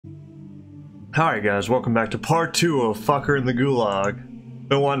Alright guys, welcome back to part 2 of Phucker in the Gulag.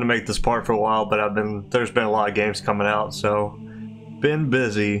 Been wanting to make this part for a while, but there's been a lot of games coming out, so been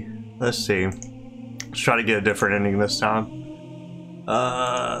busy. Let's see. Let's try to get a different ending this time.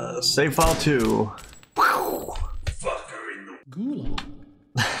 Save file 2. Phucker in the Gulag.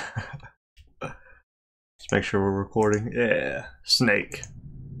 Let's make sure we're recording. Yeah. Snake.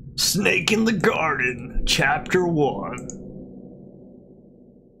 Snake in the Garden, Chapter 1.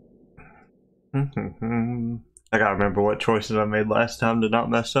 I gotta remember what choices I made last time to not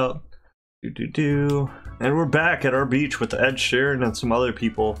mess up. And we're back at our beach with Ed Sheeran and some other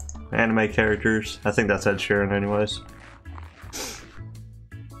people. Anime characters. I think that's Ed Sheeran anyways.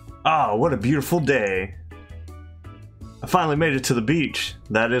 Ah, what a beautiful day. I finally made it to the beach.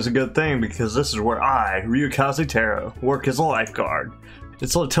 That is a good thing because this is where I, Ryukaze Taro, work as a lifeguard.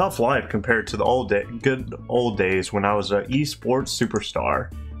 It's a tough life compared to the good old days when I was an esports superstar.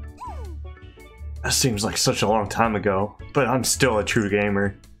 That seems like such a long time ago, but I'm still a true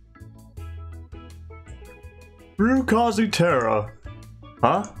gamer. Ryukaze Taro.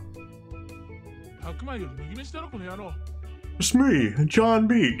 Huh? It's me, John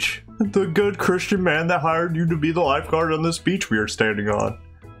Beach, the good Christian man that hired you to be the lifeguard on this beach we are standing on.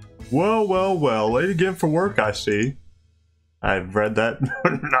 Well, well, well, late again for work, I see. I've read that.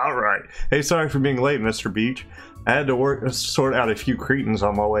 Not right. Hey, sorry for being late, Mr. Beach. I had to sort out a few cretins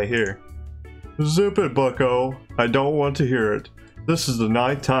on my way here. Zip it, bucko. I don't want to hear it. This is the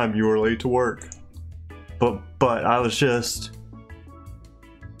 9th time you were late to work. But I was just...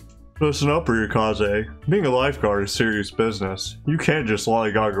 Listen up, Ryukaze. Being a lifeguard is serious business. You can't just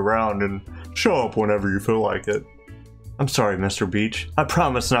lollygog around and show up whenever you feel like it. I'm sorry, Mr. Beach. I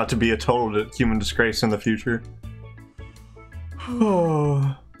promise not to be a total human disgrace in the future.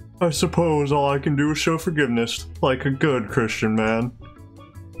 Oh, I suppose all I can do is show forgiveness, like a good Christian man.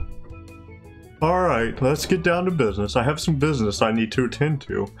 Alright, let's get down to business. I have some business I need to attend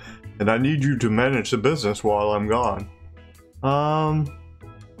to, and I need you to manage the business while I'm gone.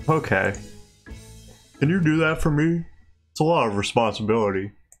 Okay. Can you do that for me? It's a lot of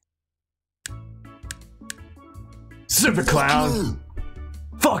responsibility. Super clown!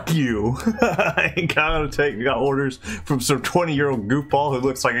 Fuck you! I ain't got orders from some 20-year-old goofball who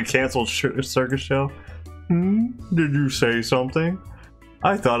looks like a canceled circus show. Did you say something?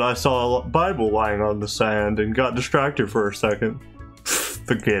 I thought I saw a Bible lying on the sand and got distracted for a second.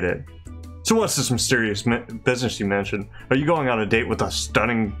 Forget it. So what's this mysterious business you mentioned? Are you going on a date with a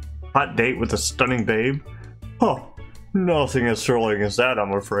hot date with a stunning babe? Huh, nothing as thrilling as that,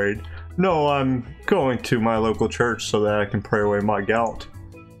 I'm afraid. No, I'm going to my local church so that I can pray away my gout.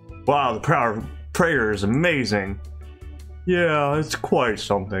 Wow, the power of prayer is amazing. Yeah, it's quite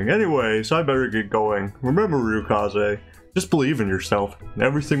something. Anyways, I better get going. Remember, Ryukaze, just believe in yourself, and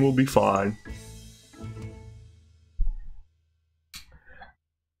everything will be fine.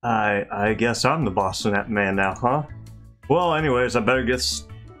 I guess I'm the boss of that man now, huh? Well, anyways, I better get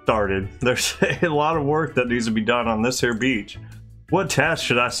started. There's a lot of work that needs to be done on this here beach. What task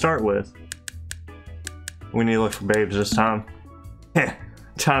should I start with? We need to look for babes this time. Heh,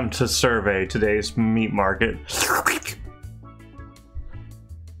 time to survey today's meat market.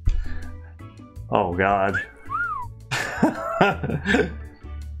 Oh God.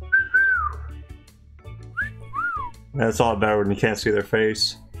 That's all better when you can't see their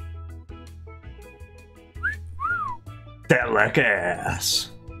face. That like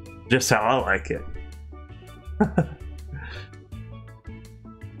ass. Just how I like it.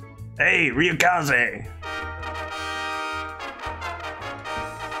 Hey, Ryukaze!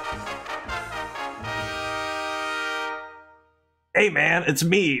 Hey man, it's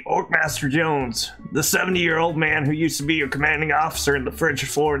me, Orkmaster Jones, the 70-year-old man who used to be your commanding officer in the French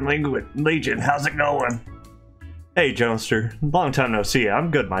Foreign Legion. How's it going? Hey Jonester, long time no see.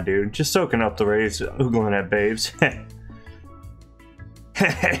 I'm good, my dude. Just soaking up the rays, oogling at babes.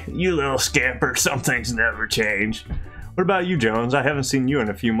 You little scamper, some things never change. What about you, Jones? I haven't seen you in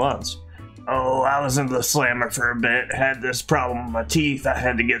a few months. Oh, I was in the slammer for a bit. Had this problem with my teeth I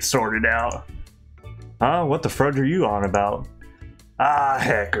had to get sorted out. Huh? What the fudge are you on about? Ah,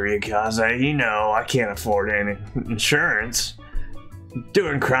 heck, Ryukaze, you know, I can't afford any insurance.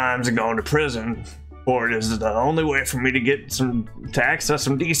 Doing crimes and going to prison for it is the only way for me to get to access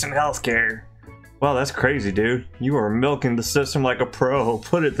some decent health care. Well, that's crazy, dude. You are milking the system like a pro.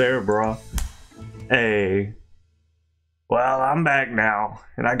 Put it there, bro. Hey. Well, I'm back now,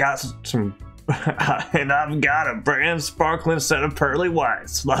 and I got and I've got a brand sparkling set of pearly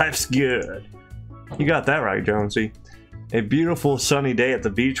whites. Life's good. You got that right, Jonesy. A beautiful sunny day at the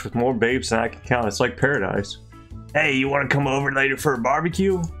beach with more babes than I can count. It's like paradise. Hey, you want to come over later for a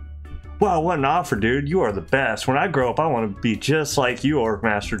barbecue? Wow, what an offer, dude. You are the best. When I grow up, I want to be just like you, Orc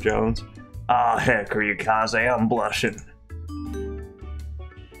Master Jones. Ah, heck, Ryukaze, I'm blushing.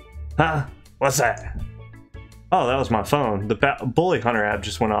 Huh? What's that? Oh, that was my phone. The Bully Hunter app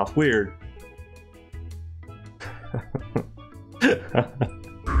just went off. Weird.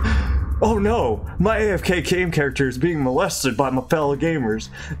 Oh no! My AFK game character is being molested by my fellow gamers.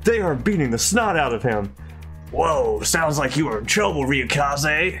 They are beating the snot out of him. Whoa, sounds like you are in trouble,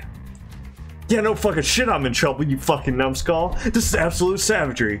 Ryukaze. Yeah, no fucking shit I'm in trouble, you fucking numbskull. This is absolute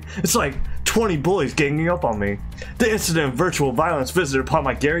savagery. It's like 20 bullies ganging up on me. The incident of virtual violence visited upon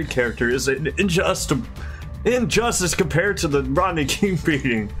my Gary character is an injustice compared to the Rodney King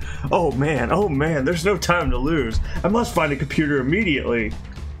beating. Oh man, there's no time to lose. I must find a computer immediately.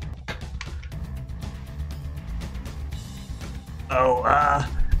 Oh,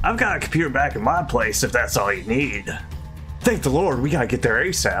 I've got a computer back in my place if that's all you need. Thank the Lord, we gotta get there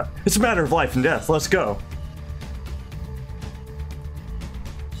ASAP. It's a matter of life and death, let's go.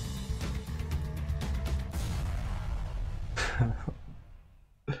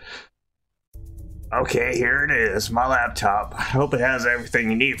 Okay, here it is, my laptop. I hope it has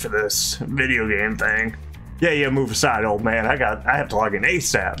everything you need for this video game thing. Yeah, move aside, old man. I have to log in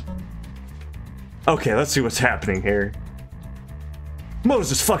ASAP. Okay, let's see what's happening here.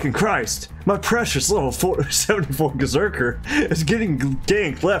 Moses fucking Christ! My precious level 74 Berserker is getting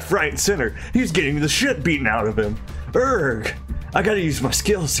ganked left, right, and center. He's getting the shit beaten out of him. Urgh! I gotta use my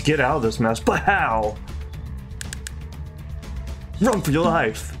skills to get out of this mess, but how? Run for your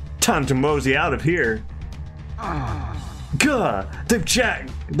life! Time to mosey out of here. Gah!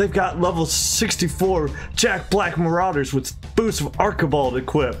 They've got level 64 Jack Black Marauders with boosts of Archibald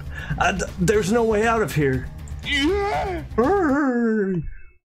equipped. There's no way out of here.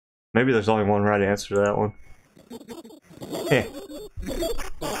 Maybe there's only one right answer to that one. Hey.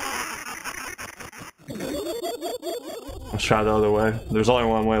 Let's try the other way. There's only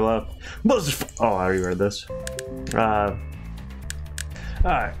one way left. Oh, I already read this.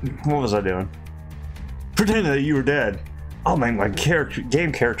 Alright, what was I doing? Pretending that you were dead. I'll make my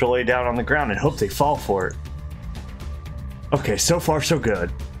game character lay down on the ground and hope they fall for it. Okay, so far so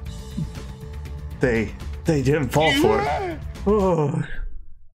good. They didn't fall for it. Oh.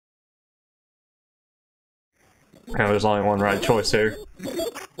 Okay, there's only one right choice here.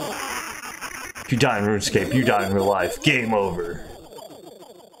 If you die in RuneScape, you die in real life. Game over.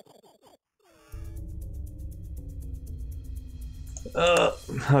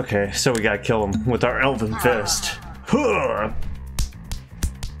 Okay, so we gotta kill him with our Elven Fist. Huh.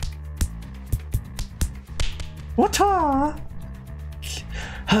 What-a?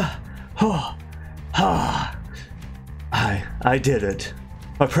 I did it.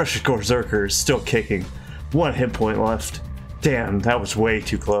 My precious Berserker is still kicking. One hit point left. Damn, that was way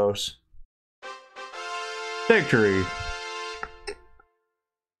too close. Victory.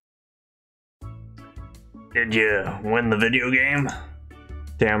 Did you win the video game?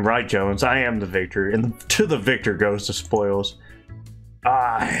 Damn right, Jones. I am the victor, and to the victor goes the spoils.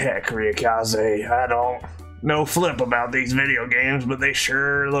 Ah, heck, Ryukaze. I don't know flip about these video games, but they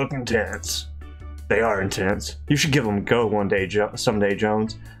sure look intense. They are intense. You should give them a go someday,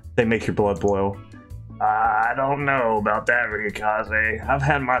 Jones. They make your blood boil. I don't know about that, Ryukaze. I've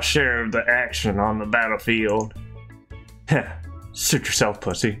had my share of the action on the battlefield. Heh, suit yourself,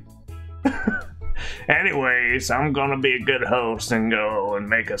 pussy. Anyways, I'm gonna be a good host and go and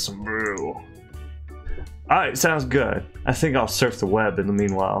make us some brew. Alright, sounds good. I think I'll surf the web in the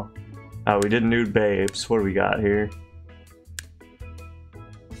meanwhile. We did nude babes. What do we got here?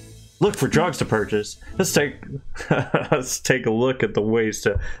 Look for drugs to purchase. Let's take a look at the ways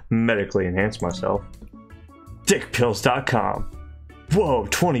to medically enhance myself. Dickpills.com. Whoa,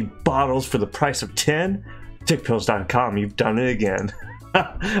 20 bottles for the price of 10? Dickpills.com, you've done it again.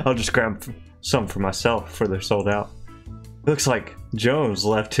 I'll just grab some for myself before they're sold out. Looks like Jones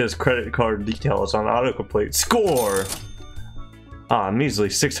left his credit card details on autocomplete. Score! Ah, measly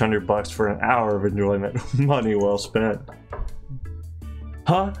 $600 for an hour of enjoyment. Money well spent.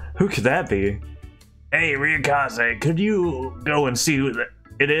 Huh? Who could that be? Hey, Ryukaze, could you go and see who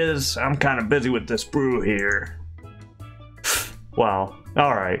it is? I'm kind of busy with this brew here. Wow.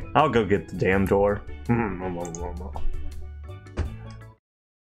 Alright, I'll go get the damn door.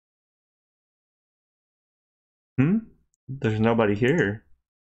 There's nobody here.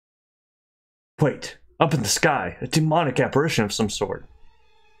 Wait, up in the sky, a demonic apparition of some sort.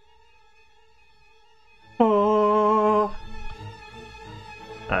 Oh.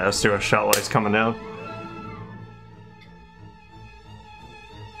 Alright, let's do a shot while he's coming down.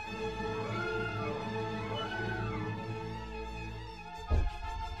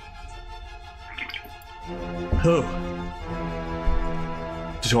 Who?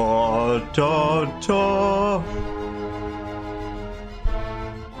 Da da da.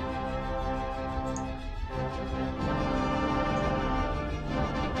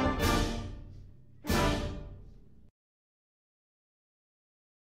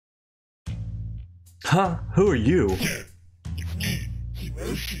 Huh? Who are you?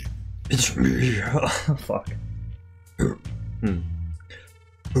 It's me. Fuck.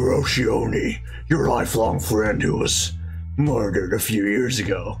 Hiroshi Oni, your lifelong friend who was murdered a few years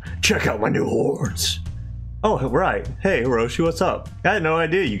ago. Check out my new horns. Oh, right. Hey, Hiroshi, what's up? I had no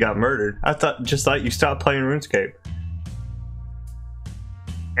idea you got murdered. I just thought you stopped playing RuneScape.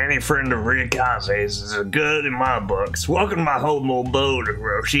 Any friend of Ryukaze's is good in my books. Welcome to my home abode,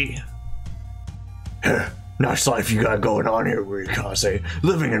 Hiroshi. Nice life you got going on here, Ryukaze.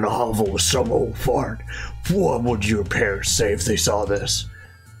 Living in a hovel with some old fart. What would your parents say if they saw this?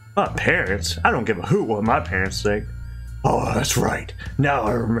 My parents? I don't give a hoot what my parents think. Oh, that's right. Now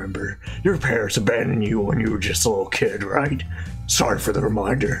I remember. Your parents abandoned you when you were just a little kid, right? Sorry for the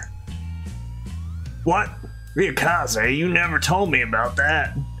reminder. What? Ryukaze, you never told me about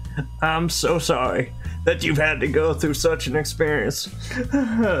that. I'm so sorry that you've had to go through such an experience.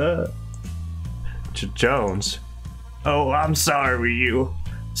 Jones. Oh, I'm sorry, Ryu.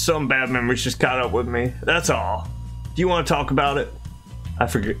 Some bad memories just caught up with me. That's all. Do you want to talk about it? I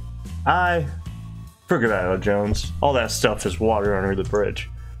forget about it, Jones. All that stuff is water under the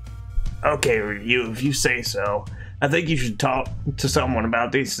bridge. Okay, Ryu, if you say so. I think you should talk to someone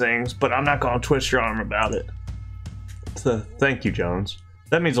about these things, but I'm not going to twist your arm about it. Thank you, Jones.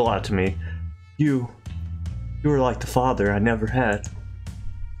 That means a lot to me. You were like the father I never had.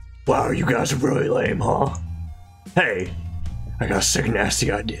 Wow, you guys are really lame, huh? Hey, I got a sick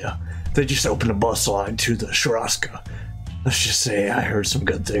nasty idea. They just opened a bus line to the Shiraska. Let's just say I heard some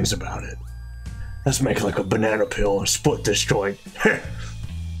good things about it. Let's make like a banana peel and split this joint.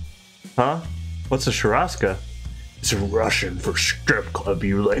 Huh? What's a Shiraska? It's a Russian for strip club,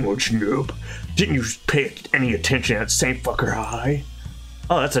 you language noob. Didn't you pay any attention at St. Phucker High?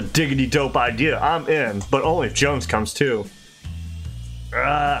 Oh, that's a diggity dope idea. I'm in, but only if Jones comes too.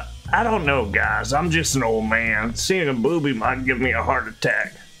 I don't know, guys. I'm just an old man. Seeing a booby might give me a heart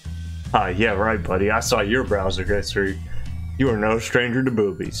attack. Ah, yeah, right, buddy. I saw your browser history. You are no stranger to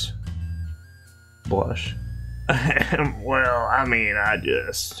boobies. Blush. Well, I mean, I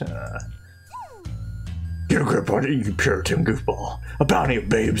just, Get a grip on it, you Puritan goofball. A bounty of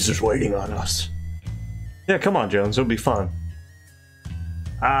babes is waiting on us. Yeah, come on, Jones. It'll be fun.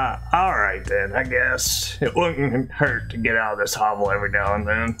 Alright then, I guess. It wouldn't hurt to get out of this hovel every now and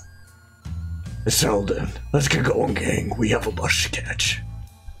then. It's settled then. Let's get going, gang. We have a bus to catch.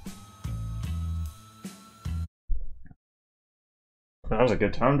 That was a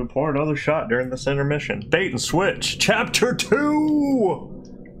good time to pour another shot during this intermission. Bait and Switch, Chapter 2!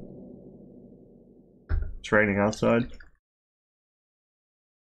 It's raining outside.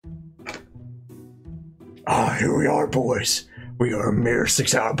 Here we are, boys. We are a mere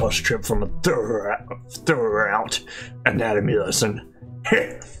 6-hour bus trip from a thorough anatomy lesson.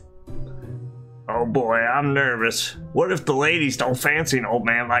 Oh boy, I'm nervous. What if the ladies don't fancy an old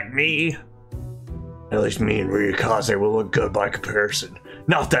man like me? At least me and Ryukaze will look good by comparison.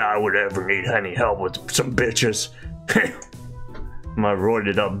 Not that I would ever need any help with some bitches. My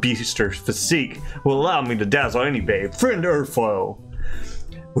roided up beaster physique will allow me to dazzle any babe, friend or foe.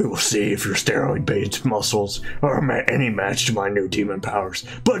 We will see if your steroid-based muscles are any match to my new demon powers.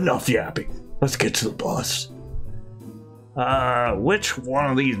 But enough yapping. Let's get to the bus. Which one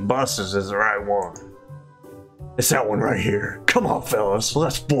of these buses is the right one? It's that one right here. Come on, fellas.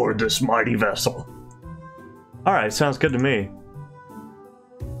 Let's board this mighty vessel. Alright, sounds good to me.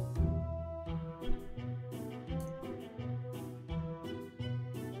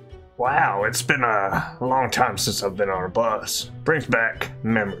 Wow, it's been a long time since I've been on a bus. Brings back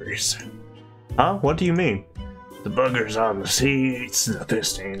memories. Huh? What do you mean? The boogers on the seats, the piss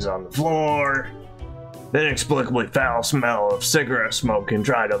stains on the floor, the inexplicably foul smell of cigarette smoke and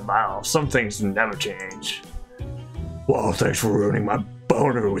dried up bile. Some things never change. Well, thanks for ruining my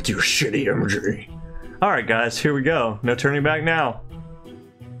boner with your shitty imagery. Alright guys, here we go. No turning back now.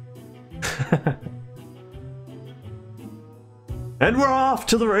 And we're off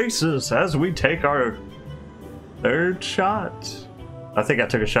to the races as we take our third shot. I think I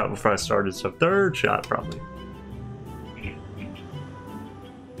took a shot before I started, so third shot probably.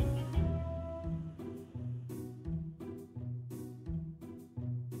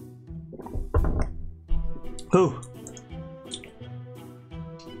 Whew.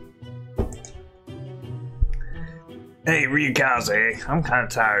 Hey, Ryukaze, I'm kind of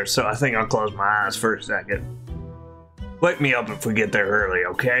tired, so I think I'll close my eyes for a second. Wake me up if we get there early,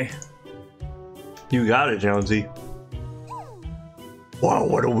 okay? You got it, Jonesy. Wow,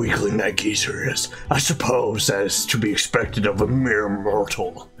 what a weakling that geezer is. I suppose that is to be expected of a mere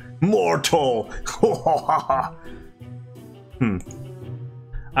mortal. Mortal!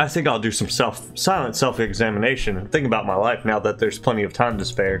 I think I'll do some silent self-examination and think about my life now that there's plenty of time to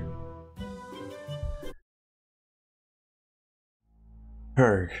spare.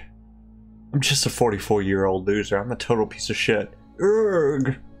 Erg. I'm just a 44-year-old loser. I'm a total piece of shit.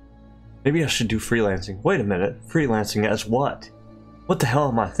 Erg. Maybe I should do freelancing. Wait a minute. Freelancing as what? What the hell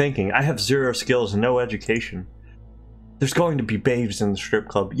am I thinking? I have 0 skills and no education. There's going to be babes in the strip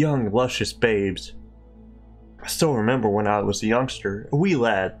club. Young, luscious babes. I still remember when I was a youngster. A wee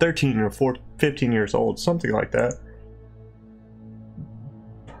lad. 13 or 15 years old. Something like that.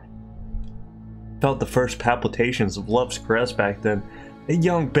 Felt the first palpitations of love's caress back then. A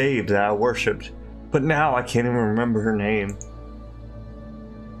young babe that I worshipped. But now I can't even remember her name.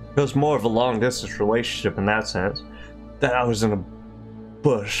 It was more of a long-distance relationship in that sense. That I was in a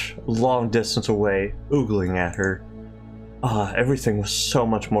bush, a long distance away, oogling at her. Everything was so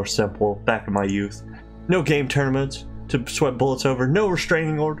much more simple back in my youth. No game tournaments to sweat bullets over, no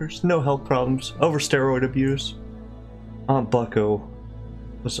restraining orders, no health problems, over steroid abuse. Aunt Bunko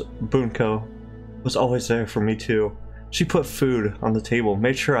was always there for me too. She put food on the table,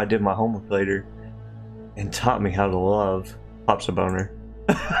 made sure I did my homework later, and taught me how to love. Pops a boner.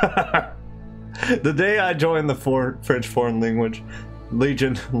 The day I joined the French Foreign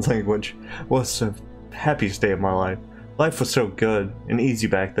Legion language was the happiest day of my life. Life was so good and easy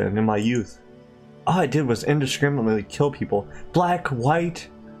back then in my youth. All I did was indiscriminately kill people. Black, white,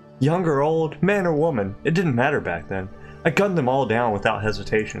 young or old, man or woman. It didn't matter back then. I gunned them all down without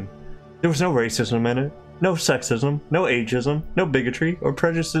hesitation. There was no racism in it. No sexism, no ageism, no bigotry or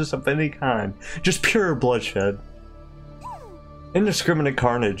prejudices of any kind. Just pure bloodshed. Indiscriminate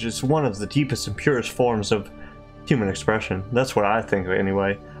carnage is one of the deepest and purest forms of human expression. That's what I think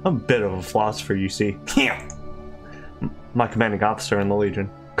anyway. I'm a bit of a philosopher, you see. My commanding officer in the Legion,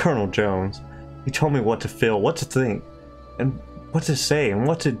 Colonel Jones, he told me what to feel, what to think, and what to say, and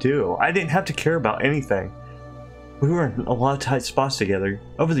what to do. I didn't have to care about anything. We were in a lot of tight spots together.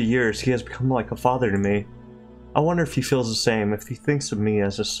 Over the years, he has become like a father to me. I wonder if he feels the same, if he thinks of me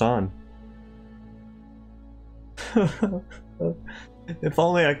as a son. If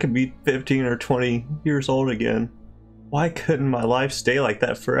only I could be 15 or 20 years old again. Why couldn't my life stay like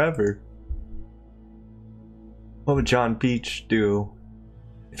that forever? What would John Beach do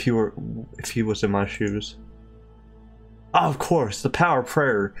if he was in my shoes? Oh, of course, the power of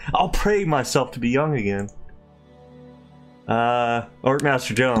prayer. I'll pray myself to be young again.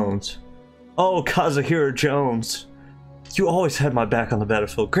 Master Jones. Oh, Kazuhiro Jones. You always had my back on the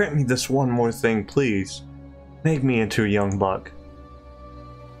battlefield. Grant me this one more thing, please. Make me into a young buck.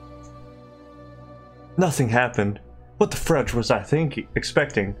 Nothing happened. What the fudge was I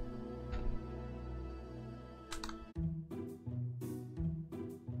expecting?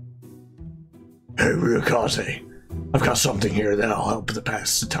 Hey, Ryukaze. I've got something here that'll help to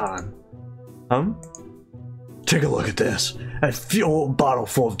pass the time. Take a look at this. A fuel bottle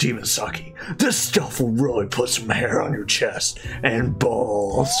full of demon sake. This stuff will really put some hair on your chest and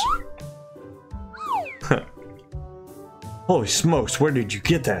balls. Holy smokes, where did you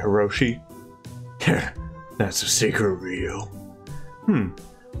get that, Hiroshi? That's a secret, Ryu.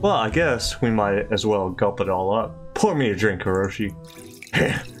 Well, I guess we might as well gulp it all up. Pour me a drink, Hiroshi.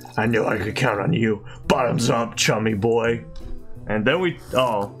 I knew I could count on you. Bottoms up, chummy boy. And then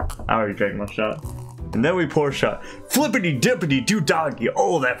I already drank my shot. And then we pour a shot. Flippity dippity doo doggy.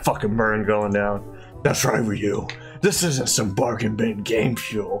 Oh, that fucking burn going down. That's right, Ryu. This isn't some bargain bin game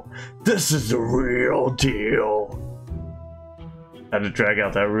fuel. This is the real deal. I had to drag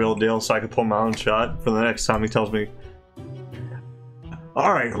out that real deal so I could pull my own shot for the next time he tells me.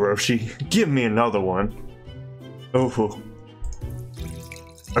 Alright, Hiroshi, give me another one. Oh.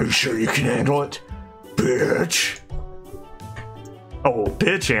 Are you sure you can handle it? Bitch. Oh,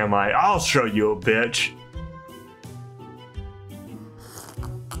 bitch am I? I'll show you a bitch.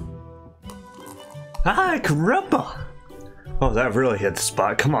 Hi, caramba. Oh, that really hit the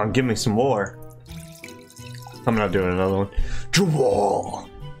spot. Come on, give me some more. I'm not doing another one. Draw.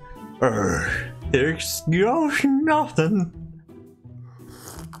 There's nothing.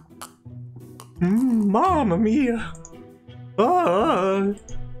 Mamma mia.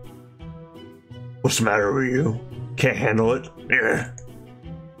 What's the matter with you? Can't handle it? Yeah.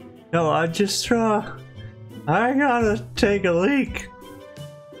 No, I gotta take a leak.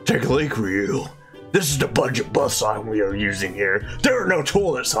 Take a leak, Ryu. This is the budget bus line we are using here. There are no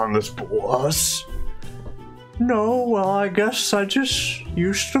toilets on this bus. No, well, I guess I just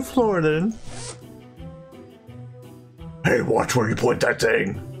used the floor then. Hey, watch where you point that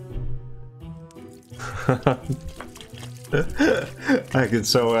thing. I can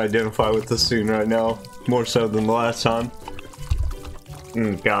so identify with this scene right now, more so than the last time.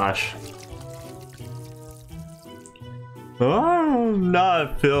 Gosh. I'm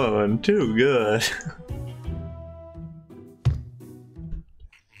not feeling too good.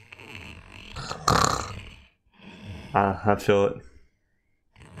 I feel it.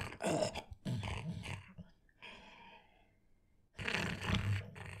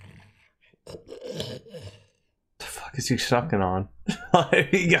 The fuck is he sucking on?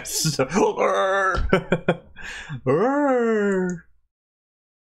 He got so. Where?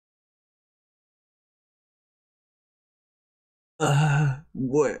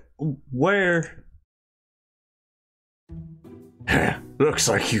 Looks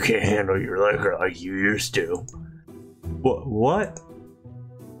like you can't handle your liquor like you used to. What?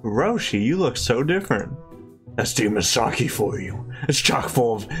 Roshi, you look so different. That's demon sake for you. It's chock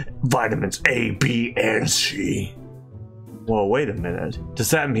full of vitamins A, B, and C. Well, wait a minute.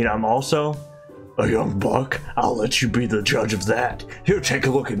 Does that mean I'm also a young buck? I'll let you be the judge of that. Here, take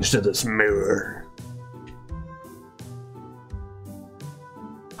a look into this mirror.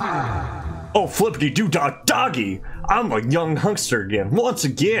 Oh, flippity doo doggy! I'm a young hunkster again, once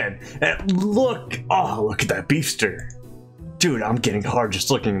again. And look at that beefster. Dude, I'm getting hard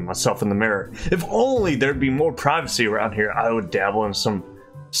just looking at myself in the mirror. If only there'd be more privacy around here, I would dabble in some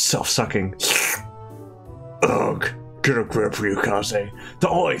self-sucking. Ugh, get a grip, Ryukaze. The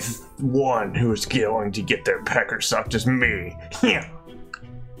only one who is going to get their pecker sucked is me. Yeah.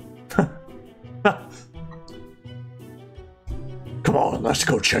 Come on, let's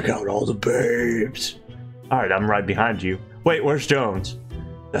go check out all the babes. Alright, I'm right behind you. Wait, where's Jones?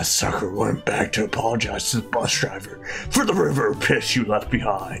 That sucker went back to apologize to the bus driver for the river of piss you left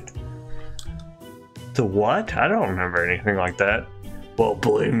behind. The what? I don't remember anything like that. Well,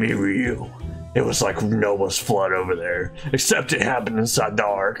 believe me, Ryu. It was like Noah's flood over there, except it happened inside the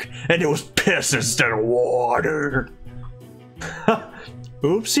ark, and it was piss instead of water.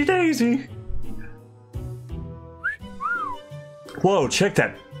 Oopsie daisy. Whoa, check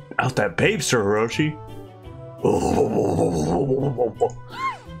that out, that babe, Sir Hiroshi.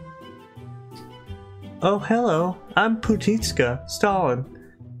 Oh, hello. I'm Putitska Stalin,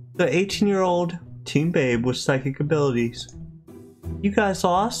 the 18-year-old teen babe with psychic abilities. You guys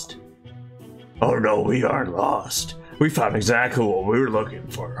lost? Oh no, we aren't lost. We found exactly what we were looking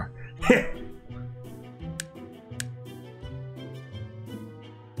for.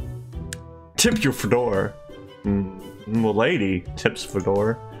 Tip your fedora. Lady tips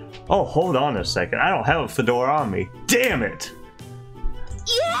fedora. Oh, hold on a second. I don't have a fedora on me. Damn it!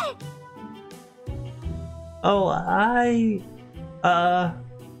 Yeah! Oh, I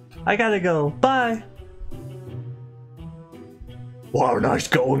gotta go. Bye! Wow, nice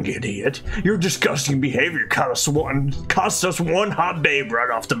going, idiot. Your disgusting behavior cost us one hot babe right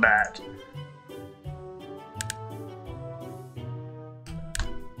off the bat.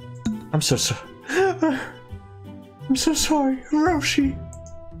 I'm so sorry. I'm so sorry, Hiroshi.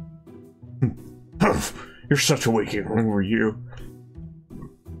 You're such a weak were you?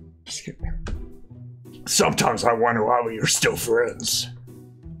 Sometimes I wonder why we are still friends.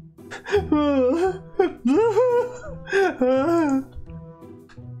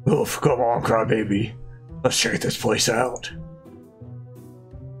 Oof, come on, crybaby. Let's check this place out.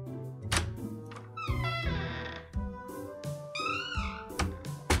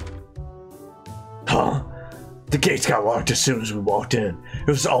 Huh? The gates got locked as soon as we walked in. It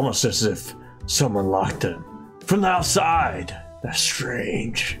was almost as if someone locked them from the outside. That's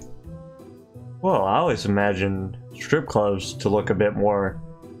strange. Well, I always imagined strip clubs to look a bit more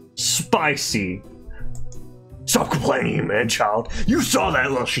spicy. Stop complaining, you man-child. You saw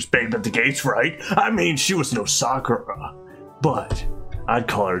that luscious babe at the gates, right? I mean, she was no Sakura, but I'd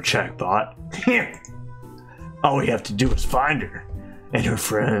call her a checkbot. All we have to do is find her and her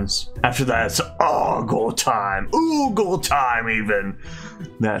friends. After that, it's ogle time. Oogle time, even.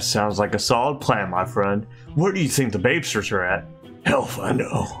 That sounds like a solid plan, my friend. Where do you think the babesters are at? Hell if I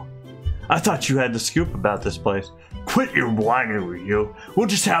know. I thought you had the scoop about this place. Quit your whining, Ryu. We'll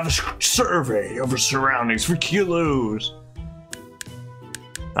just have a survey of our surroundings for kilos.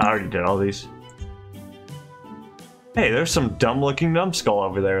 I already did all these. Hey, there's some dumb-looking numbskull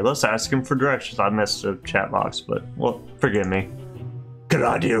over there. Let's ask him for directions. I missed the chat box, but, well, forgive me. Good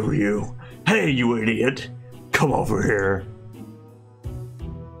idea, Ryu. Hey, you idiot. Come over here.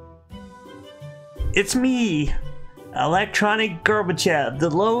 it's me, Electronic Gorbachev,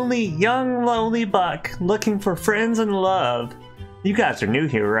 the young lonely buck looking for friends and love. You guys are new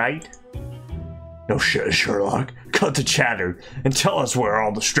here, right? No shit, Sherlock. Cut the chatter and tell us where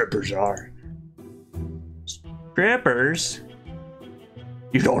all the strippers are. Strippers?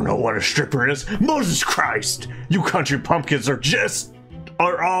 You don't know what a stripper is? Moses Christ! You country pumpkins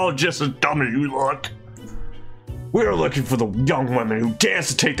are all just as dumb as you look. We are looking for the young women who dance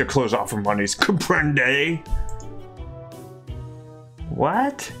to take their clothes off for monies. Comprende?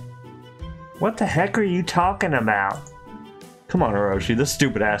 What? What the heck are you talking about? Come on, Hiroshi, this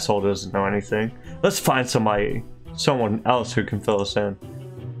stupid asshole doesn't know anything. Let's find someone else who can fill us in.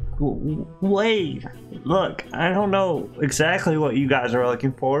 Wait, look, I don't know exactly what you guys are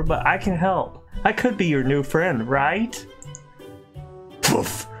looking for, but I can help. I could be your new friend, right?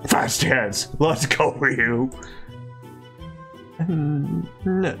 Poof, fast hands, let's go, Ryu.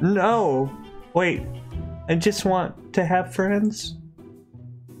 No, wait, I just want to have friends.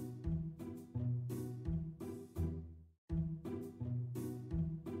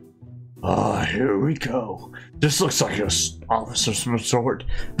 Ah, here we go. This looks like an office of some sort.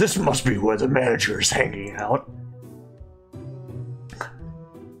 This must be where the manager is hanging out.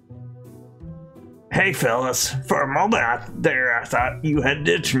 Hey fellas, for a moment out there I thought you had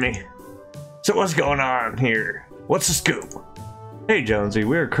ditched me. So what's going on here? What's the scoop? Hey Jonesy,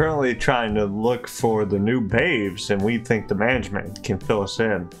 we're currently trying to look for the new babes and we think the management can fill us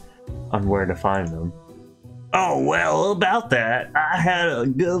in on where to find them. Oh, well, about that, I had a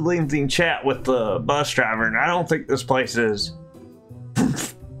good lengthy chat with the bus driver, and I don't think this place is...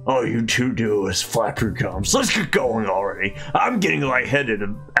 All you two do is flap your gums. Let's get going already. I'm getting lightheaded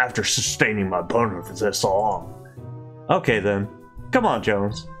after sustaining my boner for this long. Okay, then. Come on,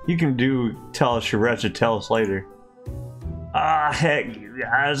 Jones. You can tell us your wretched tell us later. Ah, heck, you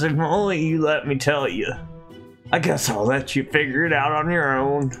guys, if only you let me tell you. I guess I'll let you figure it out on your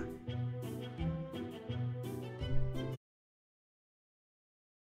own.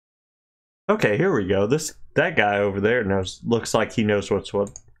 Okay, here we go. That guy over there looks like he knows what's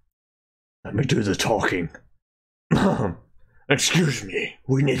what. Let me do the talking. Excuse me,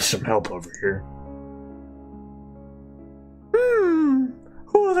 we need some help over here.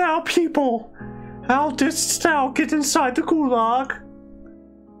 Who are thou people? How didst thou get inside the Gulag?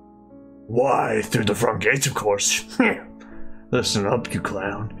 Why, through the front gates, of course. Listen up, you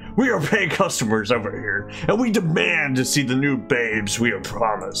clown. We are paying customers over here, and we demand to see the new babes we are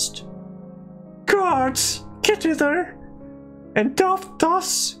promised. Guards, get hither, and doff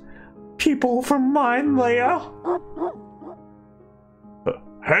thus people from mine layer.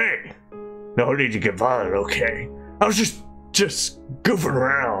 Hey, no need to get violent, okay? I was just goofing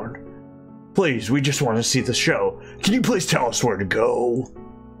around. Please, we just want to see the show. Can you please tell us where to go?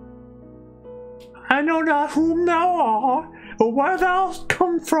 I know not whom thou art, or where thou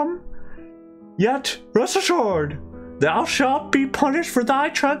come from. Yet, rest assured, thou shalt be punished for thy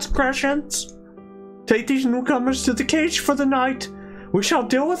transgressions. Take these newcomers to the cage for the night. We shall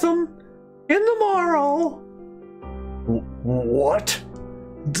deal with them in the morrow. What?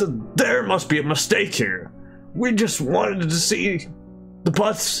 There must be a mistake here. We just wanted to see the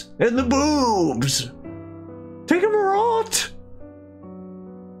butts and the boobs. Take them rot.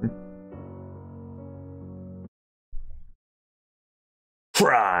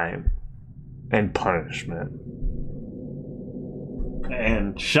 Crime and punishment.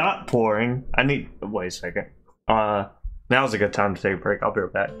 And shot pouring. Wait a second. Now's a good time to take a break. I'll be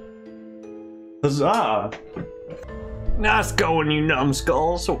right back. Huzzah! Nice going, you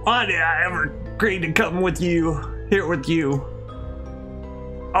numbskulls. Why did I ever agree to come here with you?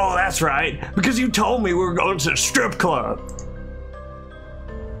 Oh, that's right. Because you told me we were going to the strip club.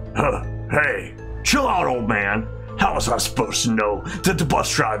 Hey, chill out, old man. How was I supposed to know that the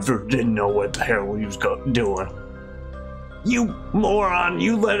bus driver didn't know what the hell he was doing? You moron,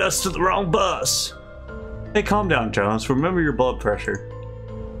 you led us to the wrong bus. Hey, calm down, Jones. Remember your blood pressure.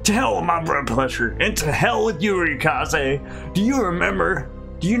 To hell with my blood pressure, and to hell with you, Rikaze. Do you remember?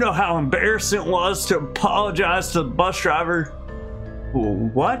 Do you know how embarrassing it was to apologize to the bus driver?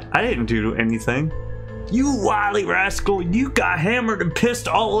 What? I didn't do anything. You wily rascal, you got hammered and pissed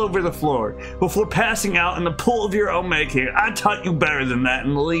all over the floor before passing out in the pool of your own making. I taught you better than that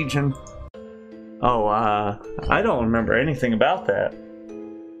in the Legion. Oh, I don't remember anything about that.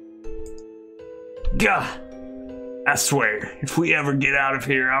 Gah! I swear, if we ever get out of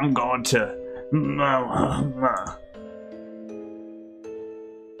here, I'm going to...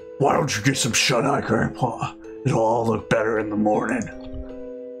 Why don't you get some shut-eye, Grandpa? It'll all look better in the morning.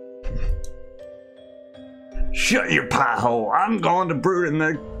 Shut your pie hole. I'm going to brood in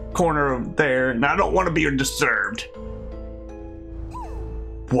the corner there, and I don't want to be disturbed.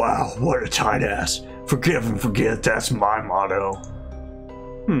 Wow, what a tight ass. Forgive and forget, that's my motto.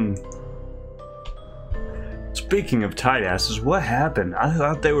 Speaking of tight asses, what happened? I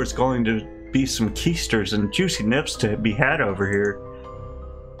thought there was going to be some keisters and juicy nips to be had over here.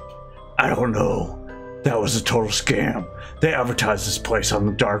 I don't know. That was a total scam. They advertised this place on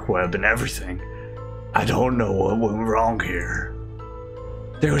the dark web and everything. I don't know what went wrong here.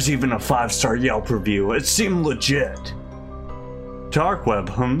 There was even a 5-star Yelp review. It seemed legit. Dark web,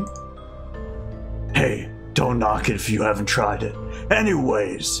 Hey, don't knock it if you haven't tried it.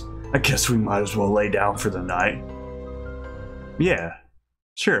 Anyways, I guess we might as well lay down for the night. Yeah,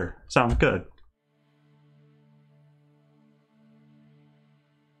 sure, sounds good.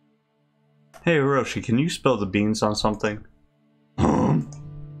 Hey Hiroshi, can you spill the beans on something?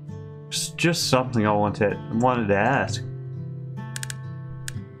 Just something I wanted to ask.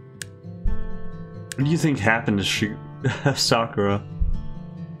 What do you think happened to Sakura?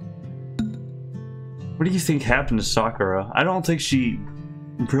 What do you think happened to Sakura? I don't think she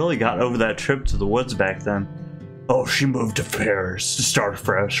really got over that trip to the woods back then. Oh, she moved to Paris to start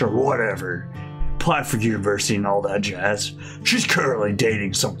fresh or whatever. Applied for university and all that jazz. She's currently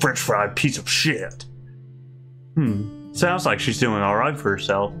dating some french fried piece of shit. Sounds like she's doing alright for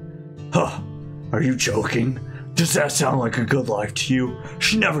herself. Huh, are you joking? Does that sound like a good life to you?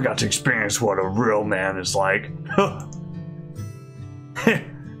 She never got to experience what a real man is like. Huh.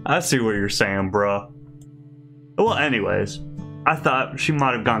 I see what you're saying, bruh. Well, anyways, I thought she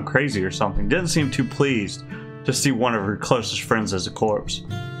might have gone crazy or something. Didn't seem too pleased to see one of her closest friends as a corpse.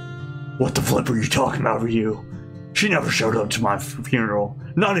 What the flip are you talking about, Ryu? She never showed up to my funeral.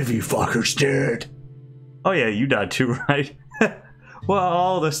 None of you fuckers did. Oh yeah, you died too, right? Well,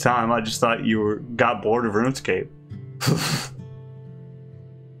 all this time I just thought you got bored of RuneScape.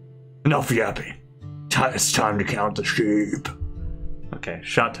 Enough yapping. It's time to count the sheep. Okay,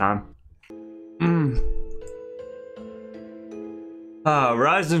 shot time.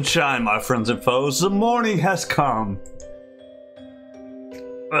 Rise and shine, my friends and foes. The morning has come.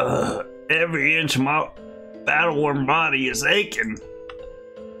 Every inch of my battle-worn body is aching.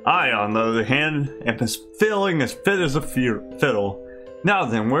 I, on the other hand, am feeling as fit as a fiddle. Now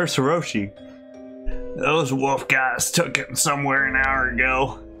then, where's Hiroshi? Those wolf guys took it somewhere an hour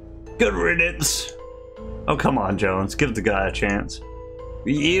ago. Good riddance. Oh, come on, Jones. Give the guy a chance.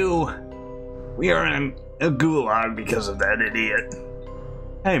 We are in a gulag because of that idiot.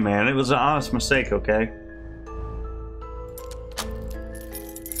 Hey, man, it was an honest mistake, okay?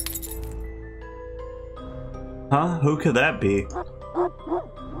 Huh? Who could that be?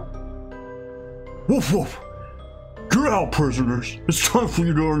 Woof woof! Get out, prisoners! It's time for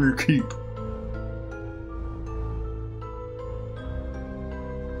you to earn your keep!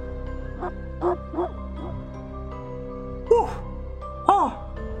 Woof! Ah!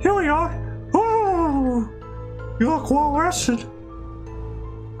 Here we are! Oh! You look well rested!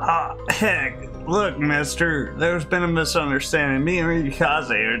 Heck! Look, mister, there's been a misunderstanding. Me and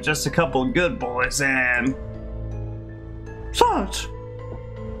Ryukaze are just a couple of good boys and... Silence!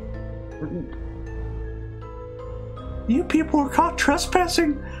 You people were caught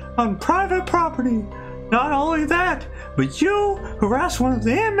trespassing on private property. Not only that, but you harassed one of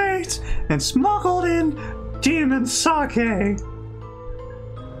the inmates and smuggled in demon sake.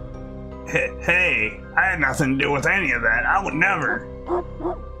 Hey, I had nothing to do with any of that. I would never.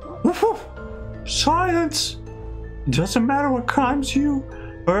 Woof woof. Silence. It doesn't matter what crimes you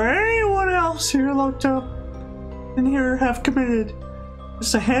or anyone else here looked up and here have committed.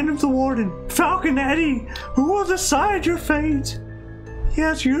 It's the hand of the warden, Falcon Eddie, who will decide your fate. He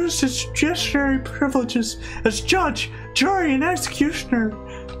has used his judiciary privileges as judge, jury, and executioner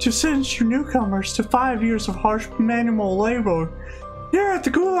to sentence you newcomers to 5 years of harsh manual labor here at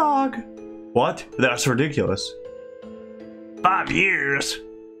the Gulag. What? That's ridiculous. 5 years?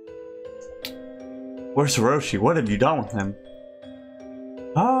 Where's Hiroshi? What have you done with him?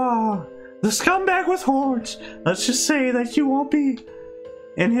 Ah, the scumbag with horns. Let's just say that you won't be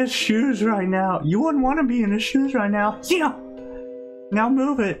in his shoes right now. You wouldn't want to be in his shoes right now. Yeah. Now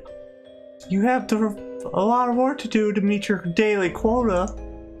move it. You have a lot of work to do to meet your daily quota.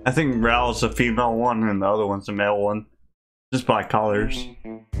 I think Raoul's a female one and the other one's a male one. Just by colors.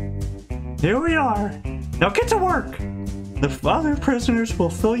 Here we are. Now get to work. The other prisoners will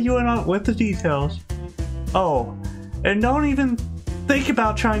fill you in with the details. Oh, and don't even think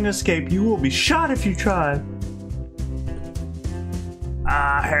about trying to escape. You will be shot if you try.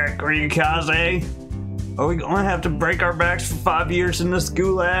 Heck, Ryukaze. Are we gonna have to break our backs for 5 years in this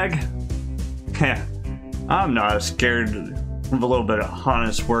gulag? Heh, I'm not as scared of a little bit of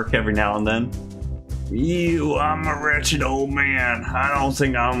honest work every now and then. I'm a wretched old man. I don't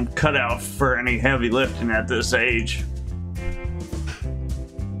think I'm cut out for any heavy lifting at this age.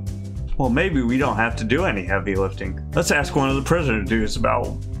 Well, maybe we don't have to do any heavy lifting. Let's ask one of the prisoner dudes about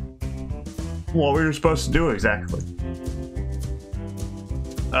what we were supposed to do exactly.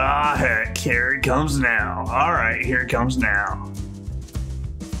 Ah, heck, here it comes now. Alright, here it comes now.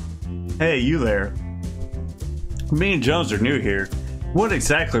 Hey, you there. Me and Jones are new here. What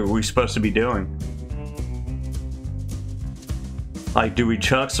exactly are we supposed to be doing? Like, do we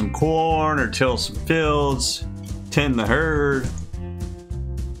chuck some corn or till some fields? Tend the herd?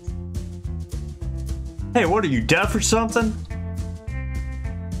 Hey, what are you, deaf or something?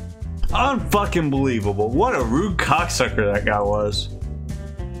 Unfucking believable. What a rude cocksucker that guy was.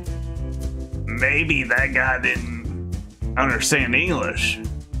 Maybe that guy didn't understand English.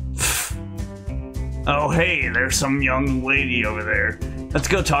 Oh, hey, there's some young lady over there. Let's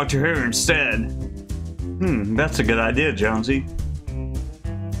go talk to her instead. That's a good idea, Jonesy.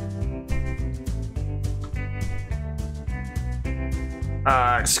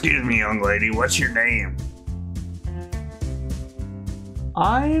 Excuse me, young lady, what's your name?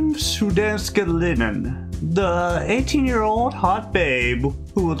 I'm Sudenska Linen, the 18-year-old hot babe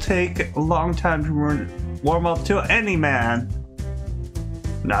who will take a long time to warm up to any man.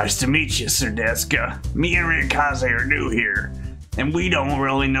 Nice to meet you, Sudenska. Me and Rikaze are new here, and we don't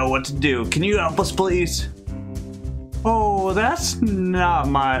really know what to do. Can you help us, please? Oh, that's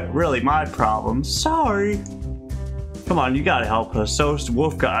not really my problem. Sorry. Come on, you gotta help us. Those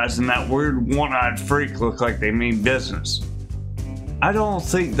wolf guys and that weird one-eyed freak look like they mean business. I don't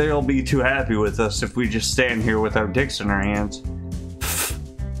think they'll be too happy with us if we just stand here with our dicks in our hands.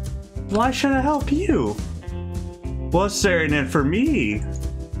 Why should I help you? What's there in it for me?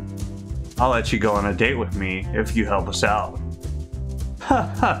 I'll let you go on a date with me if you help us out.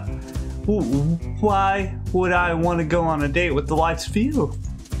 Ha ha. Why would I want to go on a date with the likes of you?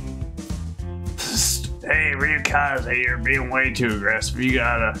 Hey, Rikaze, you're being way too aggressive. You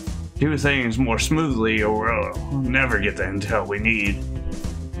gotta do things more smoothly or we'll never get the intel we need.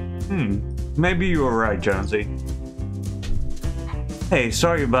 Maybe you were right, Jonesy. Hey,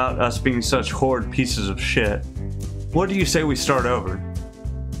 sorry about us being such horrid pieces of shit. What do you say we start over?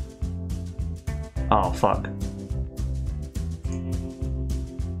 Oh, fuck.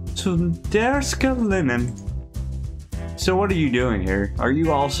 Sudenska Linen. So what are you doing here? Are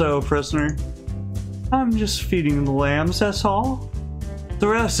you also a prisoner? I'm just feeding the lambs, that's all. The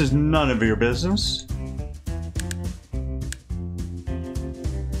rest is none of your business.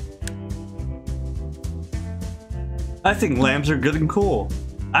 I think lambs are good and cool.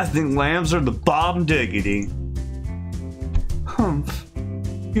 I think lambs are the bomb diggity. Humph.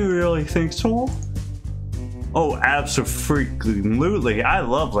 You really think so? Oh, absolutely. I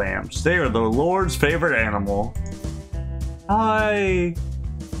love lambs. They are the Lord's favorite animal. I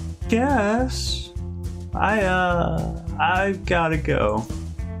guess. I've gotta go.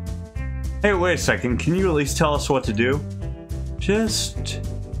 Hey, wait a second. Can you at least tell us what to do? Just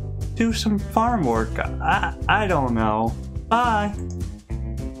do some farm work. I don't know. Bye.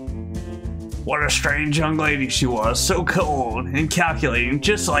 What a strange young lady she was. So cold and calculating,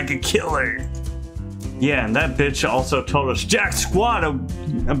 just like a killer. Yeah, and that bitch also told us jack squat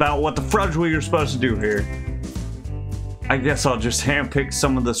about what the fudge we were supposed to do here. I guess I'll just handpick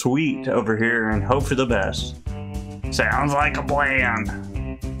some of this wheat over here and hope for the best. Sounds like a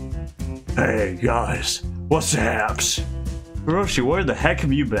plan. Hey, guys, what's the haps? Hiroshi, where the heck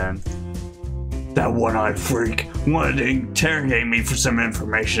have you been? That one-eyed freak wanted to interrogate me for some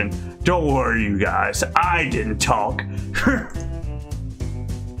information. Don't worry, you guys, I didn't talk.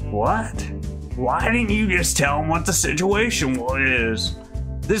 What? Why didn't you just tell him what the situation is?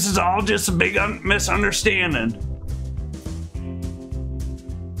 This is all just a big misunderstanding.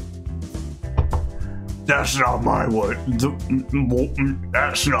 That's not my way.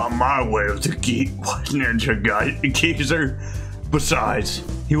 That's not my way of the ninja guy geezer. Besides,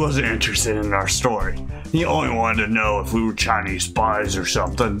 he wasn't interested in our story. He only wanted to know if we were Chinese spies or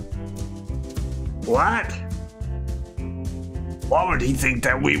something. What? Why would he think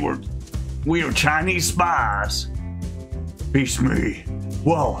that we were Chinese spies? Beats me.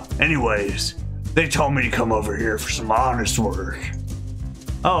 Well, anyways, they told me to come over here for some honest work.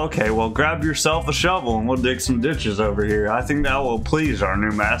 Oh, okay, well grab yourself a shovel and we'll dig some ditches over here. I think that will please our new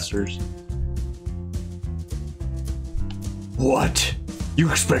masters. What?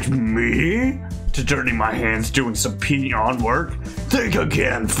 You expect me to dirty my hands doing some peon work? Think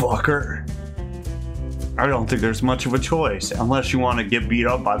again, fucker. I don't think there's much of a choice, unless you want to get beat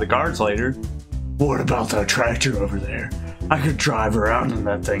up by the guards later. What about that tractor over there? I could drive around in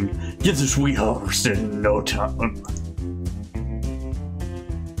that thing, get this wheat harvested in no time.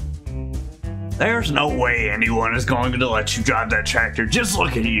 There's no way anyone is going to let you drive that tractor. Just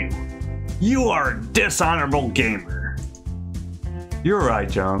look at you. You are a dishonorable gamer. You're right,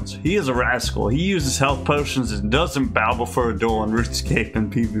 Jones. He is a rascal. He uses health potions and doesn't bow before a duel in RuneScape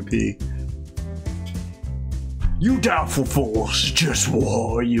and PvP. You doubtful fools, just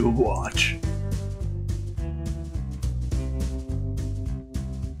what you watch.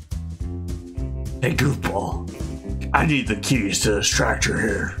 Hey, goofball. I need the keys to this tractor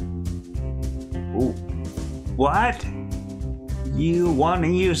here. Ooh. What? You want to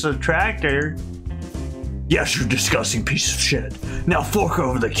use the tractor? Yes, you disgusting piece of shit. Now fork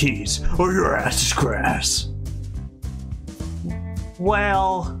over the keys, or your ass is grass.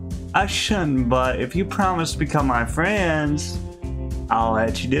 Well, I shouldn't, but if you promise to become my friends, I'll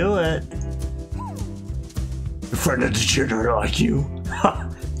let you do it. A friend of a degenerate like you? Ha!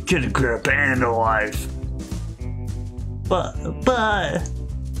 Get a grip and a life. But...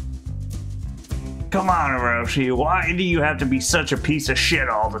 Come on, Hiroshi, why do you have to be such a piece of shit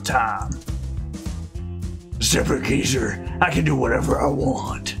all the time? Zipper geezer, I can do whatever I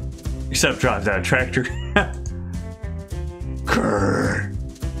want. Except drive that tractor. Grr.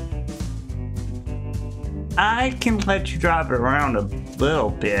 I can let you drive it around a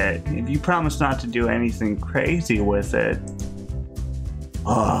little bit if you promise not to do anything crazy with it.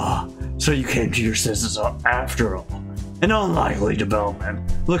 Ah, so you came to your senses after all. An unlikely development.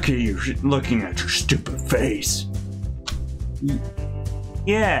 Look at you looking at your stupid face.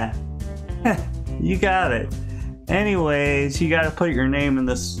 Yeah, you got it. Anyways, you gotta put your name in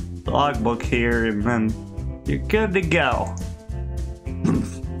this logbook here and then you're good to go.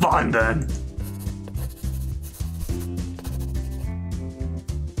 Fine then.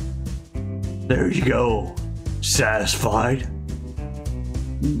 There you go. Satisfied?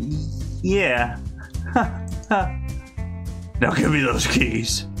 Yeah. Now give me those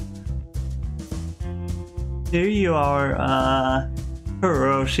keys. Here you are,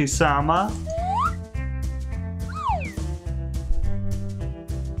 Hiroshi-sama.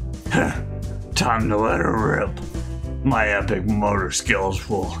 Time to let her rip. My epic motor skills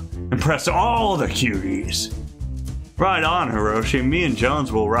will impress all the cuties. Right on, Hiroshi. Me and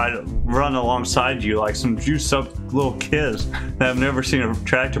Jones will run alongside you like some juiced up little kids that have never seen a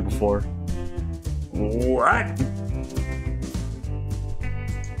tractor before. What?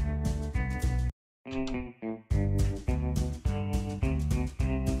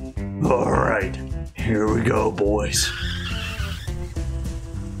 Alright, here we go, boys.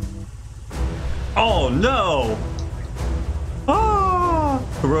 Oh no! Ah!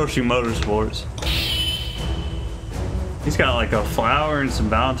 Hiroshi Motorsports. He's got like a flower and some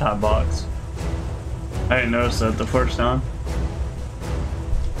Valentine box. I didn't notice that the first time.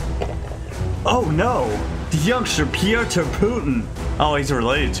 Oh no! The youngster Piotr Putin, oh he's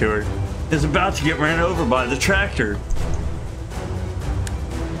related to her, is about to get ran over by the tractor.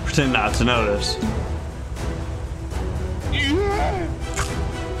 Pretend not to notice.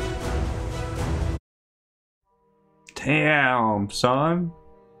 Damn, son.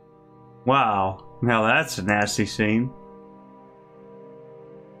 Wow, now that's a nasty scene.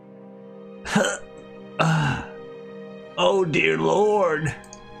 Oh dear Lord.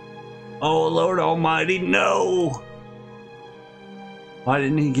 Oh Lord Almighty, no! Why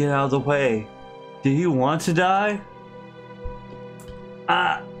didn't he get out of the way? Did he want to die?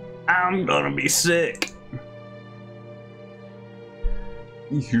 I'm gonna be sick.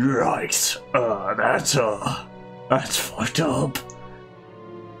 Yikes. That's fucked up.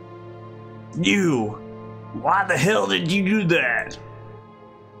 You! Why the hell did you do that?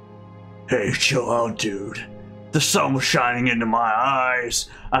 Hey, chill out, dude. The sun was shining into my eyes.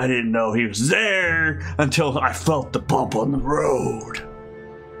 I didn't know he was there until I felt the bump on the road.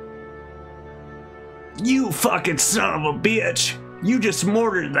 You fucking son of a bitch! You just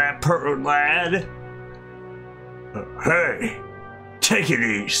murdered that lad. Hey, take it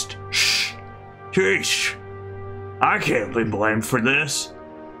east. Shh. Sheesh. I can't be blamed for this.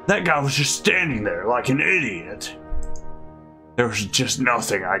 That guy was just standing there like an idiot. There was just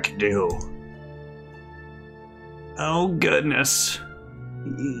nothing I could do. Oh goodness.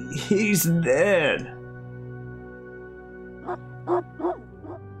 He's dead.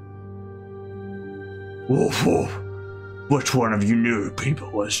 Woof woof. Which one of you new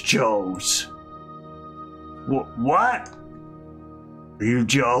people was Jones? What? Are you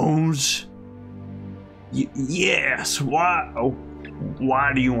Jones? Yes. Why?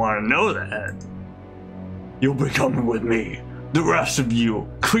 Why do you want to know that? You'll be coming with me. The rest of you,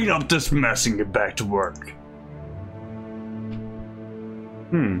 clean up this mess and get back to work.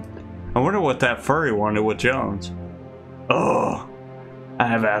 I wonder what that furry wanted with Jones. Oh, I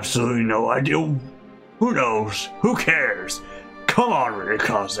have absolutely no idea. Who knows? Who cares? Come on,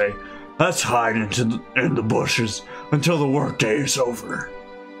 Rikaze. Let's hide in the bushes until the workday is over.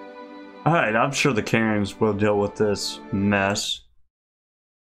 Alright, I'm sure the Karens will deal with this mess.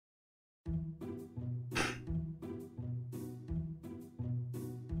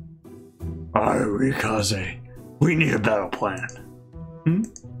 Alright, Rikaze. We need a battle plan.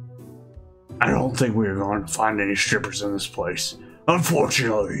 I don't think we're going to find any strippers in this place.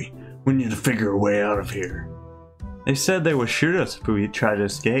 Unfortunately, we need to figure a way out of here. They said they would shoot us if we tried to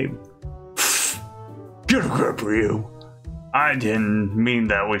escape. Get a grip, Ryu. I didn't mean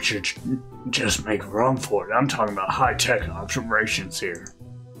that we should just make a run for it. I'm talking about high-tech operations here.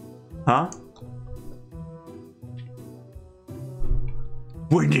 Huh?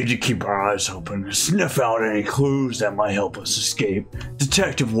 We need to keep our eyes open and sniff out any clues that might help us escape.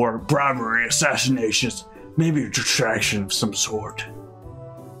 Detective work, bribery, assassinations, maybe a distraction of some sort.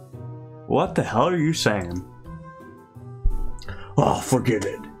 What the hell are you saying? Oh, forget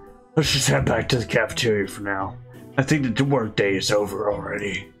it. Let's just head back to the cafeteria for now. I think that the workday is over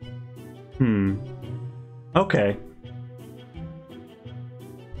already. Okay.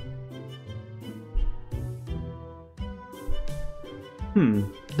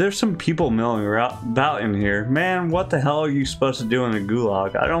 There's some people milling about in here. Man, what the hell are you supposed to do in a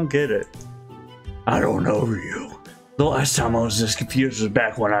gulag? I don't get it. I don't know, Ryu. The last time I was this confused was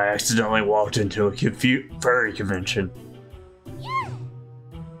back when I accidentally walked into a furry convention.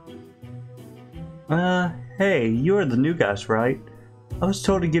 Hey, you are the new guys, right? I was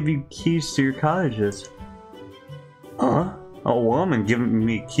told to give you keys to your cottages. Huh? A woman giving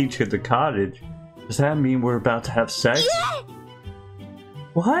me a key to the cottage? Does that mean we're about to have sex?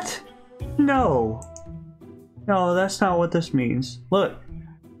 What? No. No, that's not what this means. Look.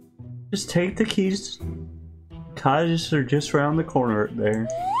 Just take the keys. Cottages are just around the corner there.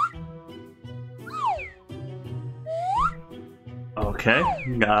 Okay,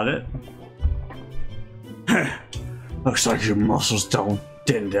 got it. Looks like your muscles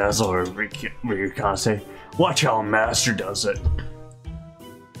didn't dazzle her, Rikaze. Watch how a master does it.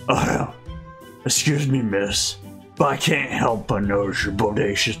 Excuse me, miss, but I can't help but notice your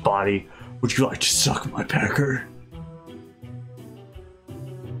bodacious body. Would you like to suck my pecker?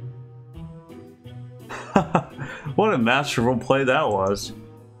 What a masterful play that was.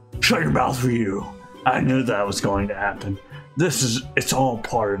 Shut your mouth, Ryu. I knew that was going to happen. It's all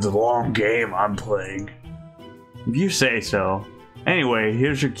part of the long game I'm playing. If you say so. Anyway,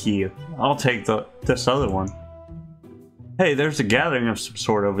 here's your key. I'll take this other one. Hey, there's a gathering of some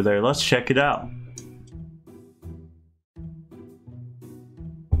sort over there. Let's check it out.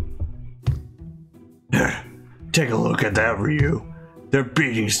 Take a look at that, Ryu. They're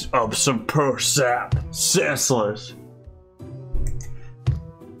beating up some poor sap. Senseless.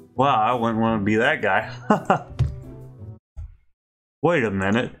 Wow, I wouldn't want to be that guy. Wait a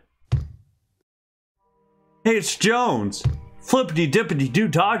minute. Hey, it's Jones! Flippity dippity doo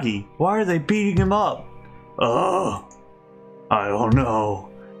doggy. Why are they beating him up? I don't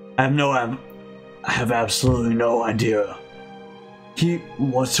know. I have absolutely no idea.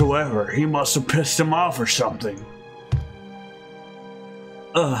 Whatsoever. He must have pissed him off or something.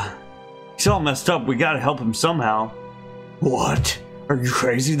 He's all messed up. We gotta help him somehow. What? Are you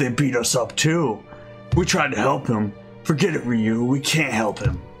crazy? They beat us up too. We tried to help him. Forget it, Ryu. We can't help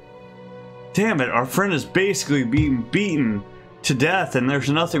him. Damn it, our friend is basically being beaten to death and there's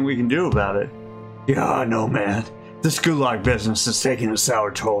nothing we can do about it. Yeah, I know, man. This Gulag business is taking a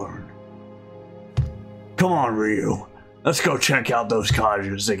sour turn. Come on, Ryu. Let's go check out those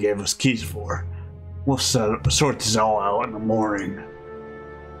cottages they gave us keys for. We'll sort this all out in the morning.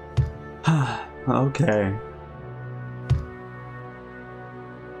 Okay.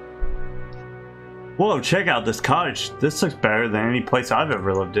 Whoa, check out this cottage. This looks better than any place I've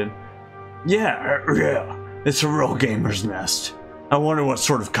ever lived in. Yeah, it's a real gamer's nest. I wonder what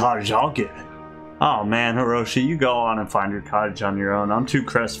sort of cottage I'll get. Oh man, Hiroshi, you go on and find your cottage on your own. I'm too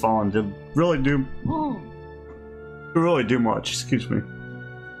crestfallen to really do much, excuse me.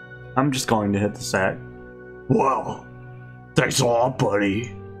 I'm just going to hit the sack. Well, thanks a lot, buddy.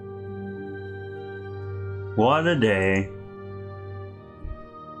 What a day.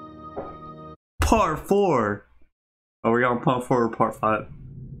 Part 4. Are we on part 4 or part 5?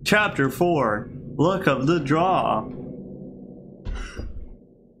 Chapter 4. Look of the draw.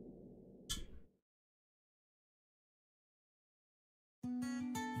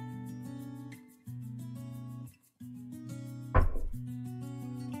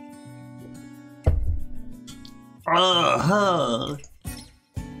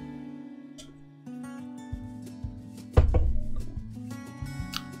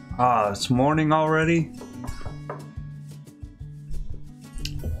 Ah, it's morning already?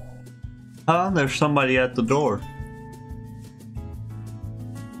 Huh? There's somebody at the door.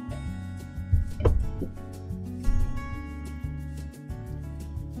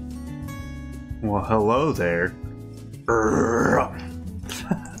 Well, hello there. I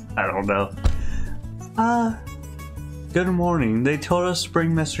don't know. Good morning. They told us to bring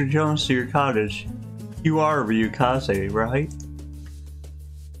Mr. Jones to your cottage. You are Ryukaze, right?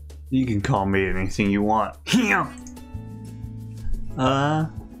 You can call me anything you want.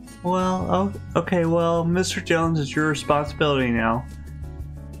 Well, okay, well, Mr. Jones is your responsibility now.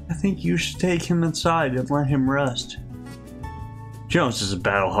 I think you should take him inside and let him rest. Jones is a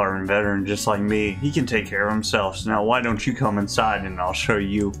battle-hardened veteran just like me. He can take care of himself, so now why don't you come inside and I'll show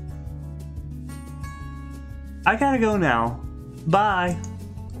you. I gotta go now. Bye.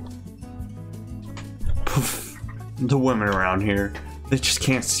 Poof. The women around here, they just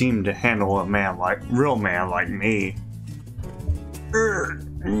can't seem to handle a man like, real man like me.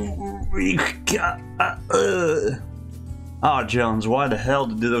 Ah, Jones, why the hell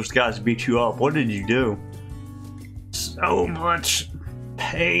did those guys beat you up? What did you do? So much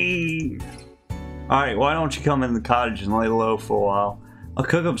pain. Alright, why don't you come in the cottage and lay low for a while? I'll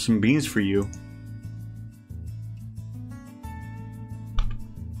cook up some beans for you.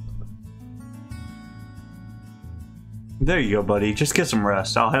 There you go, buddy. Just get some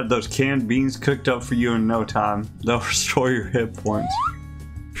rest. I'll have those canned beans cooked up for you in no time. They'll restore your hit points.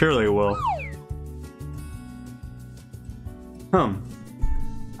 Sure they will.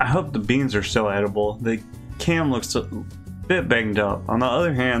 I hope the beans are still edible. The can looks a bit banged up. On the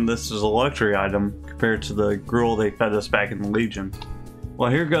other hand, this is a luxury item compared to the gruel they fed us back in the Legion.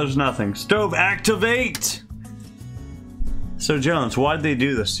 Well, here goes nothing. Stove activate! So Jones, why'd they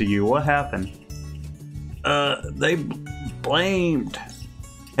do this to you? What happened? They blamed.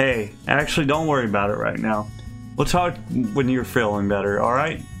 Hey, actually don't worry about it right now. We'll talk when you're feeling better,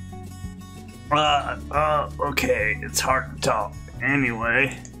 alright? Okay, it's hard to talk.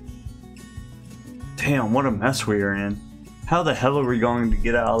 Anyway. Damn, what a mess we are in. How the hell are we going to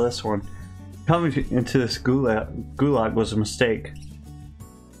get out of this one? Coming into this gulag was a mistake.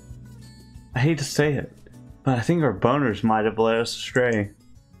 I hate to say it, but I think our boners might have led us astray.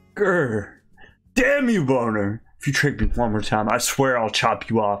 Grr. Damn you, boner! If you trick me one more time, I swear I'll chop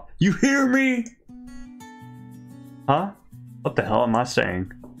you off. You hear me? Huh? What the hell am I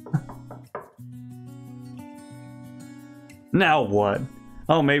saying? Now what?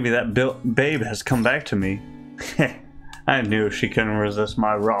 Oh, maybe that babe has come back to me. I knew she couldn't resist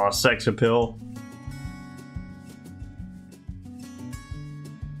my raw sex appeal.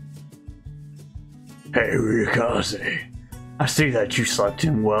 Hey, Ryukaze. I see that you slept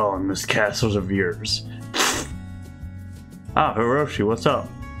in well in this castle of yours. Ah, Hiroshi, what's up?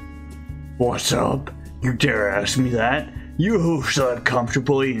 What's up? You dare ask me that? You who slept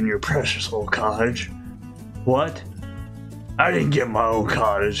comfortably in your precious little cottage. What? I didn't get my own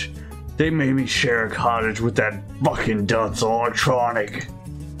cottage. They made me share a cottage with that fucking dunce electronic.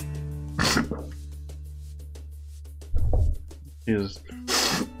 Jesus.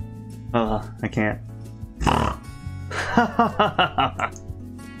 I can't.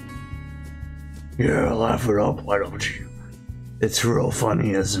 Yeah, laugh it up, why don't you? It's real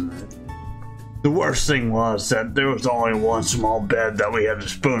funny, isn't it? The worst thing was that there was only one small bed that we had to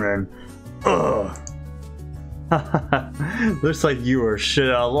spoon in. Ugh. Looks like you were shit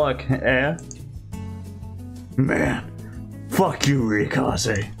out of luck, eh? Man, fuck you,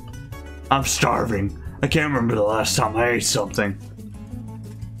 Ryukaze. I'm starving. I can't remember the last time I ate something.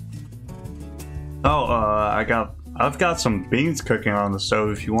 Oh, I've got some beans cooking on the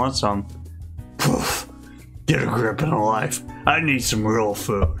stove if you want some. Poof. Get a grip on life. I need some real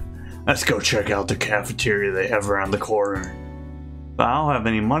food. Let's go check out the cafeteria they have around the corner. But I don't have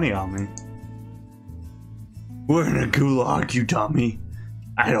any money on me. We're in a gulag, you dummy.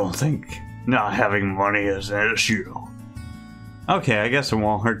 I don't think not having money is an issue. Okay, I guess it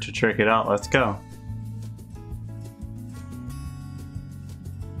won't hurt to check it out. Let's go.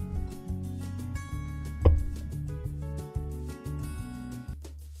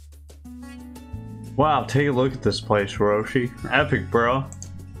 Wow, take a look at this place, Hiroshi. Epic, bro.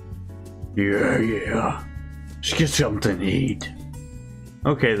 Yeah. Let's get something to eat.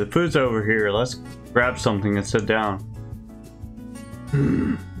 Okay, the food's over here. Let's grab something and sit down.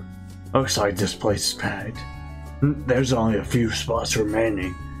 Looks like this place is packed. There's only a few spots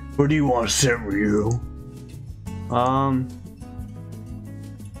remaining. Where do you want to sit, Ryu?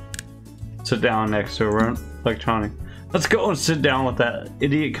 Sit down next to a electronic. Let's go and sit down with that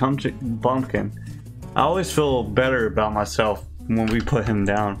idiot bumpkin. I always feel better about myself when we put him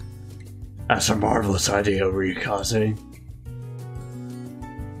down. That's a marvelous idea, Ryukaze.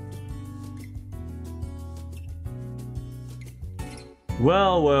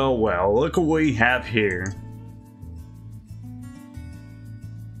 Well, well, well, look what we have here.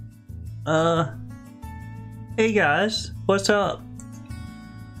 Hey guys, what's up?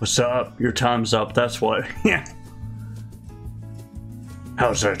 What's up? Your time's up, that's what. Yeah.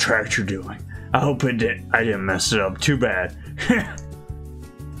 How's that tractor doing? I hope I didn't mess it up too bad.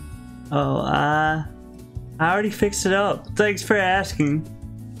 Oh, I already fixed it up. Thanks for asking.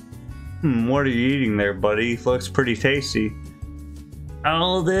 What are you eating there, buddy? Looks pretty tasty.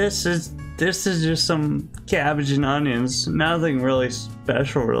 Oh, this is just some cabbage and onions. Nothing really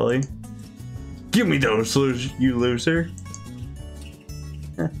special, really. Give me those, you loser.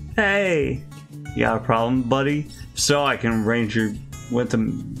 Hey, you got a problem, buddy? So I can arrange you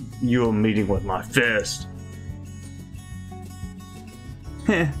a meeting with my fist.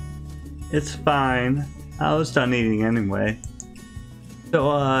 It's fine. I was done eating anyway.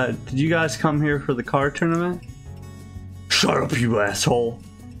 So, did you guys come here for the card tournament? Shut up, you asshole.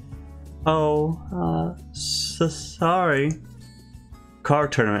 Oh, sorry.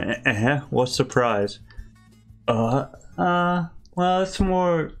 Card tournament, what's the prize? Well, it's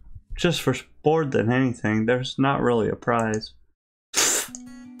more just for sport than anything. There's not really a prize.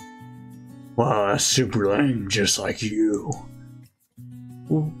 Wow, that's super lame, just like you.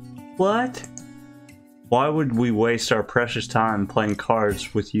 What? Why would we waste our precious time playing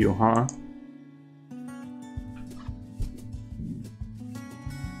cards with you, huh?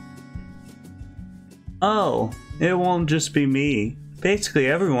 Oh, it won't just be me. Basically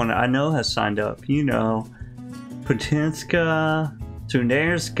everyone I know has signed up. You know, Putinska,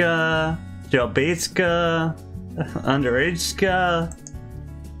 Tunerska, Jelbatska, Underageka.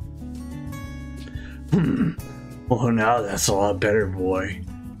 Well, now that's a lot better, boy.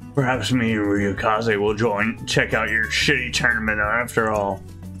 Perhaps me and Ryukaze will check out your shitty tournament after all.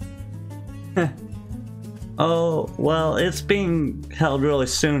 Oh, well, it's being held really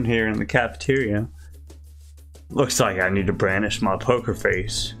soon here in the cafeteria. Looks like I need to brandish my poker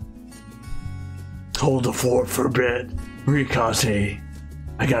face. Hold the fort for a bit, Ryukaze.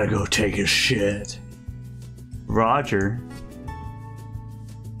 I gotta go take a shit. Roger.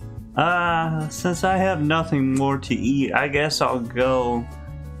 Since I have nothing more to eat, I guess I'll go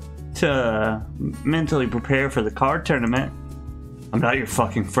to mentally prepare for the card tournament. I'm not your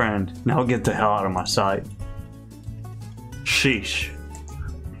fucking friend. Now get the hell out of my sight. Sheesh.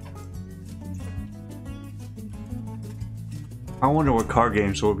 I wonder what card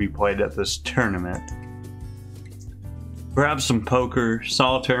games will be played at this tournament. Perhaps some poker,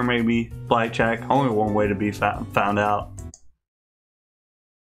 solitaire maybe, blackjack. Only one way to be found out.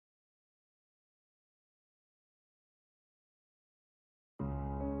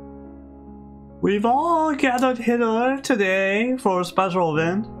 We've all gathered here today for a special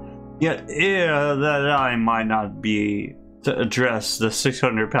event. Yet ere that I might not be to address the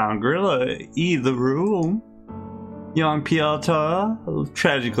 600-pound gorilla in the room. Young Piotr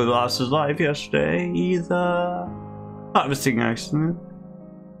tragically lost his life yesterday in a harvesting accident.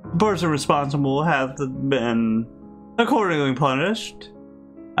 The person responsible hath been accordingly punished.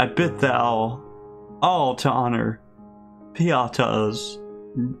 I bid thou all to honor Piotr's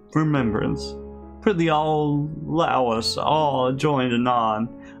remembrance. Prithee all allow us all join a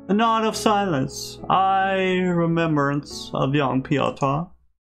nod of silence, remembrance of young Piotr.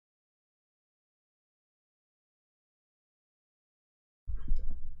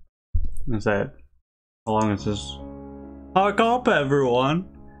 Is that how long is this? Hark up, everyone!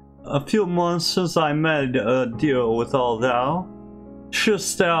 A few months since I made a deal with all thou.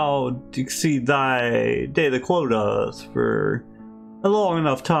 Shouldst thou exceed thy daily quotas for a long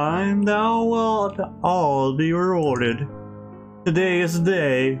enough time, thou wilt all be rewarded. Today is the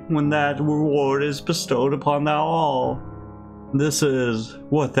day when that reward is bestowed upon thou all. This is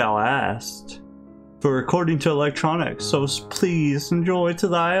what thou asked. For according to electronics, so please enjoy to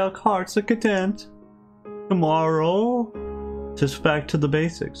thy heart's content. Tomorrow, 'tis back to the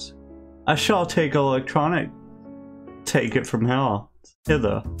basics. I shall take electronic. Take it from hell,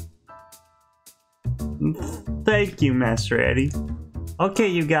 hither. Thank you, Master Eddie. Okay,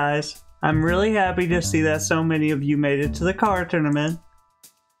 you guys, I'm really happy to see that so many of you made it to the card tournament.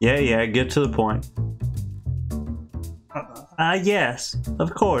 Yeah, get to the point. Yes,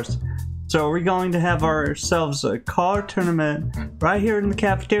 of course. So we're going to have ourselves a card tournament right here in the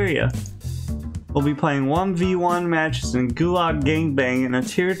cafeteria. We'll be playing 1v1 matches in Gulag Gangbang in a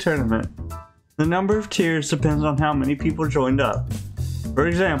tier tournament. The number of tiers depends on how many people joined up. For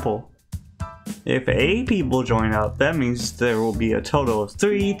example, If 8 people join up, that means there will be a total of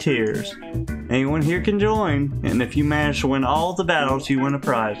 3 tiers. Anyone here can join, and if you manage to win all the battles, you win a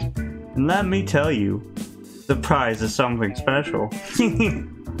prize. And let me tell you, the prize is something special.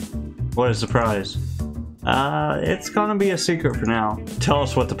 What is the prize? It's gonna be a secret for now. Tell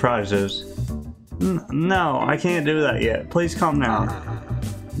us what the prize is. No, I can't do that yet. Please calm down.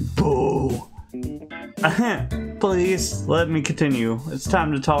 Boo! Please, let me continue. It's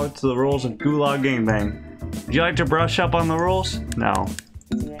time to talk to the rules of Gulag Gangbang. Would you like to brush up on the rules? No.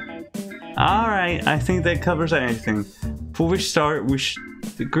 Alright, I think that covers anything. Before we start, we should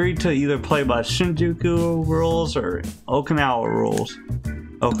agree to either play by Shinjuku rules or Okinawa rules.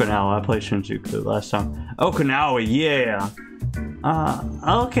 Okinawa, I played Shinjuku last time. Okinawa, yeah!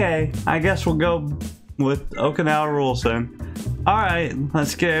 Okay, I guess we'll go with Okinawa rules then. Alright,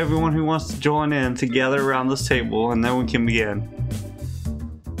 let's get everyone who wants to join in together around this table and then we can begin.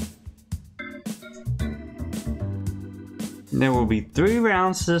 There will be 3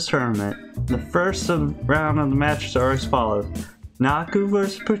 rounds to this tournament. The first round of the matches are as follows. Naku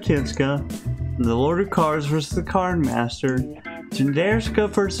vs Pertinska, the Lord of Cards vs the Card Master, Jinderska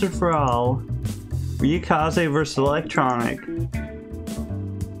vs Frau, Ryukaze vs Electronic.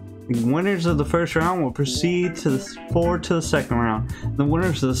 The winners of the first round will proceed forward to the second round. The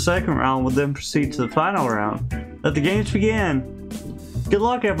winners of the second round will then proceed to the final round. Let the games begin! Good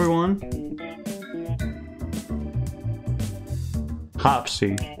luck, everyone!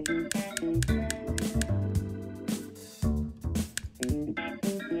 Hopsy.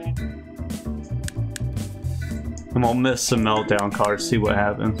 I'm gonna miss some meltdown cards, see what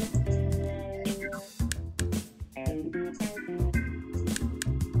happens.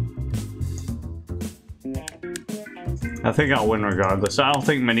 I think I'll win regardless. I don't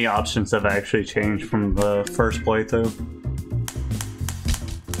think many options have actually changed from the first playthrough.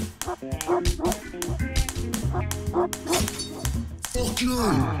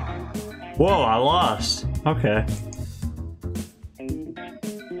 Whoa, I lost. Okay.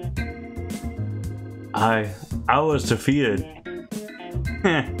 I was defeated.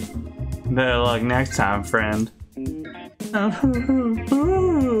 Better luck next time, friend. I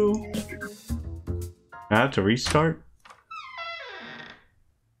have to restart?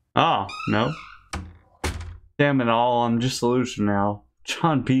 Oh, no. Damn it all, I'm just a loser now.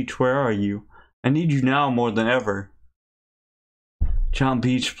 John Beach, where are you? I need you now more than ever. John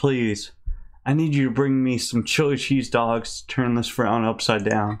Beach, please. I need you to bring me some chili cheese dogs to turn this frown upside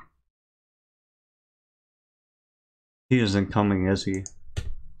down. He isn't coming, is he?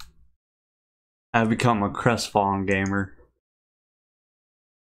 I've become a crestfallen gamer.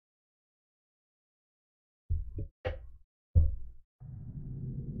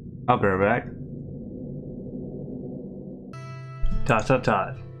 I'll be right back.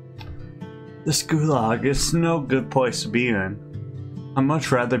 Tot. This gulag is no good place to be in. I'd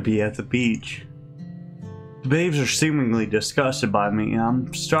much rather be at the beach. The babes are seemingly disgusted by me.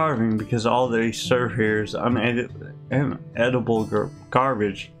 I'm starving because all they serve here is unedible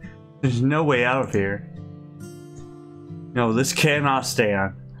garbage. There's no way out of here. No, this cannot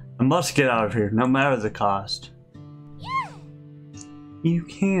stand. I must get out of here, no matter the cost. You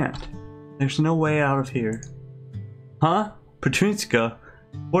can't. There's no way out of here. Huh? Petrinska?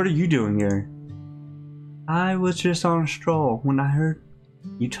 What are you doing here? I was just on a stroll when I heard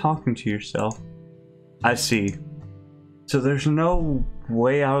you talking to yourself. I see. So there's no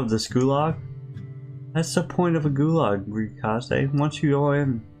way out of this gulag? That's the point of a gulag, Ryukaze. Once you go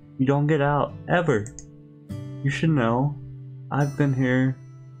in, you don't get out. Ever. You should know. I've been here.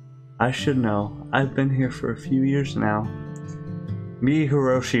 I should know. I've been here for a few years now. Me,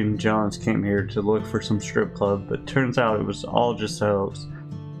 Hiroshi, and Jones came here to look for some strip club, but turns out it was all just a hoax.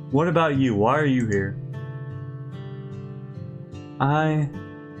 What about you? Why are you here? I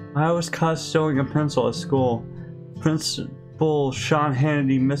was caught stealing a pencil at school. Principal Sean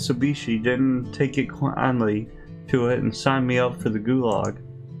Hannity Mitsubishi didn't take it kindly to it and signed me up for the gulag.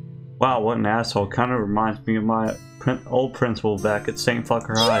 Wow, what an asshole. Kind of reminds me of my old principal back at St.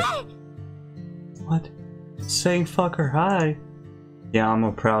 Phucker High. What? St. Phucker High? Yeah, I'm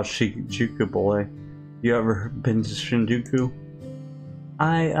a proud Shinjuku boy. You ever been to Shinjuku?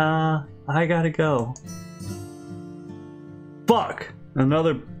 I gotta go. Fuck!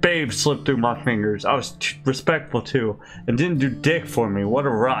 Another babe slipped through my fingers. I was respectful too, and didn't do dick for me. What a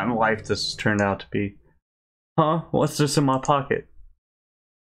rotten life this has turned out to be. Huh? What's this in my pocket?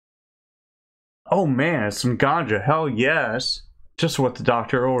 Oh man, it's some ganja. Hell yes. Just what the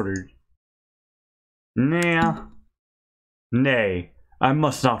doctor ordered. Nah. Nay. I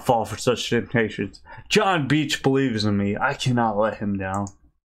must not fall for such temptations. John Beach believes in me. I cannot let him down.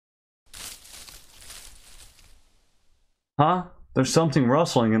 Huh? There's something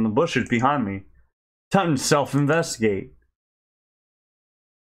rustling in the bushes behind me. Time to self-investigate.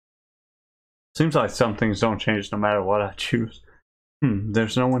 Seems like some things don't change no matter what I choose.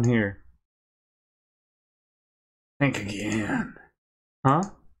 There's no one here. Think again. Huh?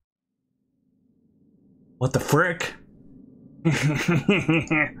 What the frick?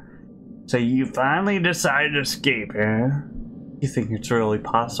 So you finally decided to escape, huh? You think it's really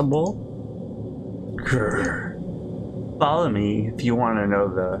possible? Grr. Follow me if you want to know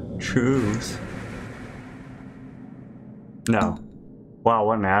the truth. No. Wow,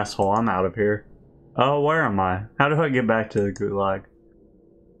 what an asshole. I'm out of here. Oh, where am I? How do I get back to the Gulag?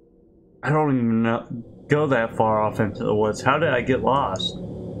 I don't even know. Go that far off into the woods. How did I get lost?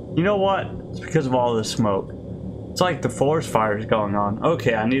 You know what? It's because of all this smoke. It's like the forest fire is going on.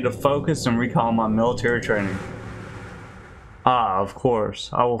 Okay, I need to focus and recall my military training. Ah, of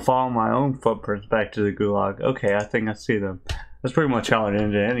course. I will follow my own footprints back to the Gulag. Okay, I think I see them. That's pretty much how it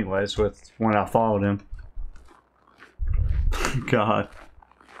ended anyways, with when I followed him. God.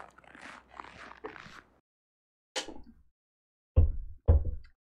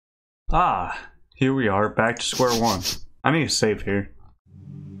 Ah, here we are, back to square one. I need to save here.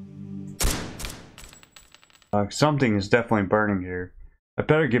 Something is definitely burning here. I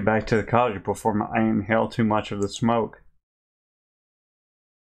better get back to the cottage before I inhale too much of the smoke.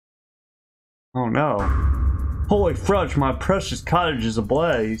 Oh no. Holy fudge, my precious cottage is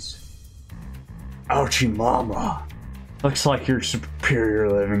ablaze. Ouchie mama. Looks like your superior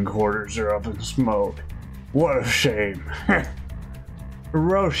living quarters are up in smoke. What a shame.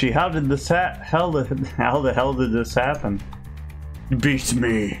 Hiroshi, how the hell did this happen? Beats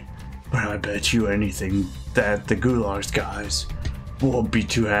me. But I bet you anything that the Gulag's guys won't be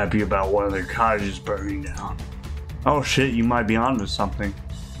too happy about one of their cottages burning down. Oh shit, you might be onto something.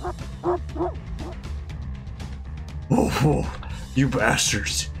 Oh, you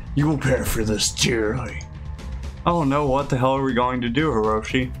bastards. You will pay for this dearly. Oh no, what the hell are we going to do,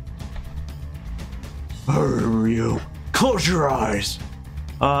 Hiroshi? Hurry, you. Close your eyes.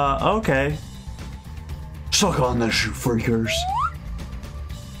 Okay. Suck on this, you freakers.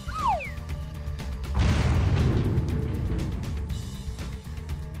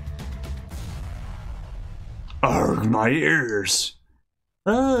 Arg, my ears.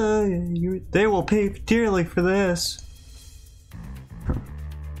 They will pay dearly for this.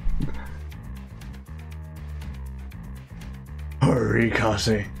 Hurry,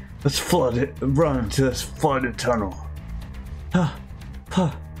 Kase. Let's run into this flooded tunnel.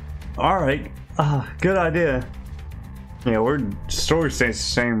 Alright, good idea. Yeah, story stays the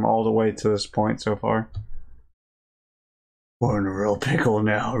same all the way to this point so far. We're in a real pickle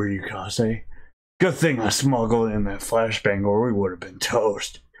now, Ryukase. Good thing I smuggled in that flashbang or we would have been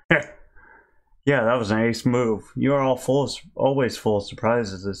toast. Yeah, that was an ace move. You are always full of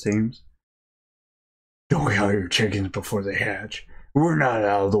surprises, it seems. Don't count your chickens before they hatch. We're not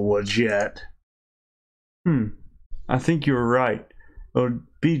out of the woods yet. I think you were right. It'll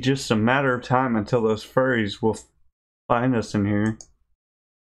be just a matter of time until those furries will find us in here.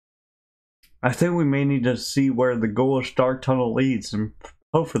 I think we may need to see where the ghoulish dark tunnel leads and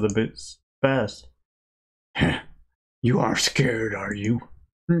hope for the best. You aren't scared, are you?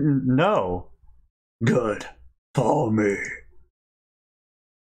 No. Good. Follow me.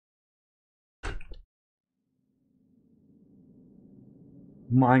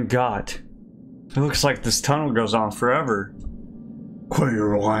 My God. It looks like this tunnel goes on forever. Quit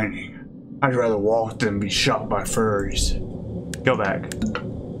your whining. I'd rather walk than be shot by furries. Go back.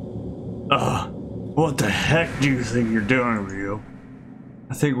 What the heck do you think you're doing, Ryu?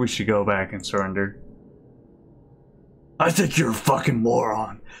 I think we should go back and surrender. I think you're a fucking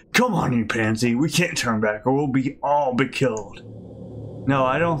moron. Come on, you pansy. We can't turn back or we'll all be killed. No,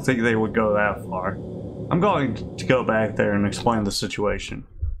 I don't think they would go that far. I'm going to go back there and explain the situation.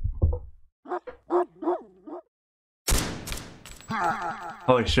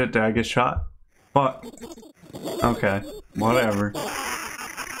 Holy shit, did I get shot? Fuck. Okay, whatever.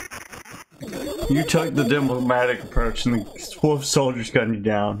 You took the diplomatic approach and the wolf soldiers gunned you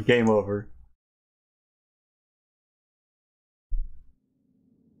down. Game over.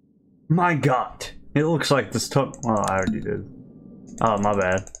 My God. It looks like this took. Well, I already did. Oh, my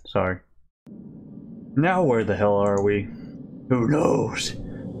bad. Sorry. Now where the hell are we? Who knows?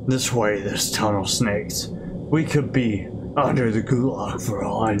 This way this tunnel snakes. We could be under the Gulag for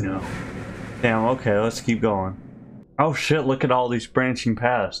all I know. Damn, okay, let's keep going. Oh shit, look at all these branching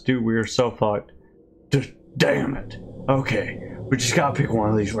paths. Dude, we are so fucked. Damn it. Okay, we just gotta pick one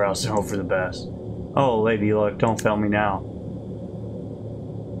of these routes and hope for the best. Oh, lady luck, don't fail me now.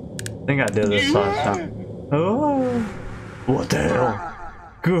 I think I did this last time. Oh. What the hell?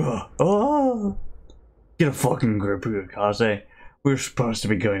 Gah. Oh. Get a fucking grip, Kaze. We're supposed to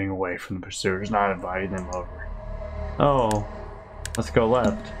be getting away from the pursuers, not inviting them over. Oh. Let's go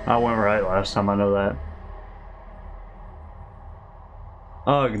left. I went right last time, I know that.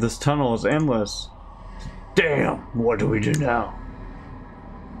 Ugh, this tunnel is endless. Damn, what do we do now?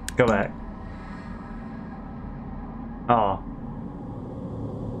 Go back. Oh.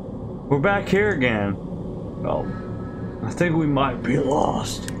 We're back here again. Oh. I think we might be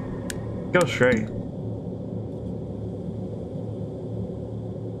lost. Go straight.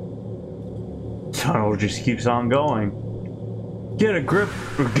 Tunnel just keeps on going. Get a grip,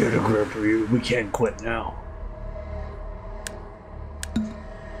 Ryu. We can't quit now.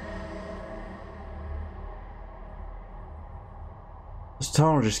 This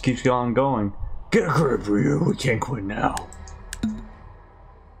tunnel just keeps on going. Get a grip, Ryu. We can't quit now.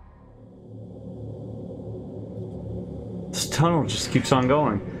 This tunnel just keeps on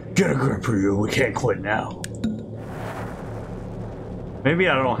going. Get a grip, Ryu. We can't quit now. Maybe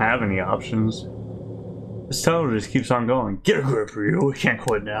I don't have any options. This tunnel just keeps on going. Get a grip, Ryu. We can't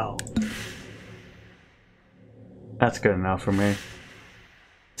quit now. That's good enough for me.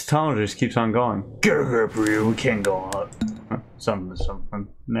 This tunnel just keeps on going. Get a grip, Ryu. We can't go out. Something.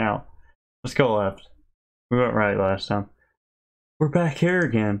 Now, let's go left. We went right last time. We're back here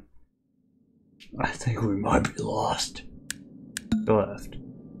again. I think we might be lost. Go left.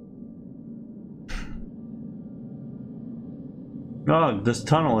 Oh, this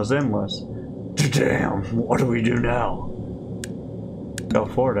tunnel is endless. Damn, what do we do now? Go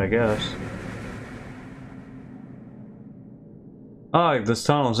for it, I guess. Oh, this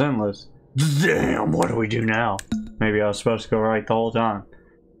tunnel is endless. Damn, what do we do now? Maybe I was supposed to go right the whole time.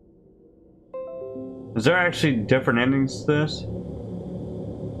 Is there actually different endings to this?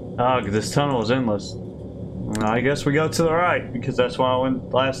 Oh, this tunnel is endless. Well, I guess we go to the right, because that's why I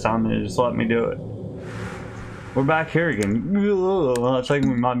went last time and it just let me do it. We're back here again. I think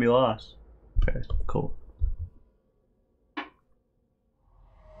we might be lost. Okay, cool.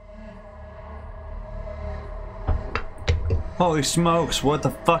 Holy smokes, what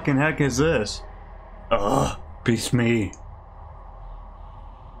the fucking heck is this? Beats me.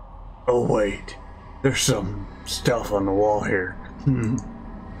 Oh wait, there's some stuff on the wall here.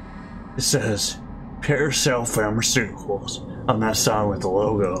 It says Paracel Pharmaceuticals on that sign with the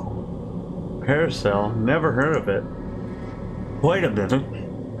logo. Paracel? Never heard of it. Wait a minute.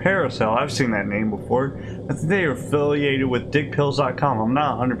 Paracel, I've seen that name before. I think they are affiliated with dickpills.com. I'm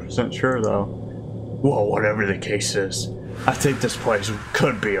not 100% sure though. Well, whatever the case is, I think this place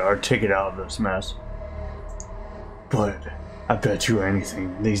could be our ticket out of this mess. But I bet you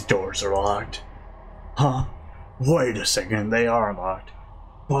anything these doors are locked. Huh? Wait a second, they are locked.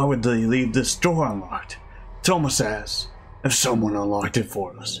 Why would they leave this door unlocked? It's almost as if someone unlocked it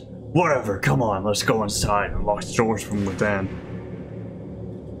for us. Whatever, come on, let's go inside and lock the doors from within.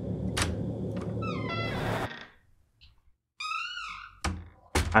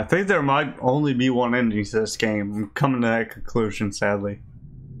 I think there might only be one ending to this game. I'm coming to that conclusion, sadly.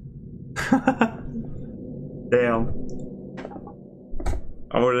 Damn.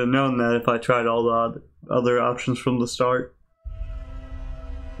 I would have known that if I tried all the other options from the start.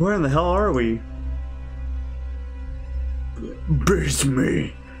 Where in the hell are we? Beats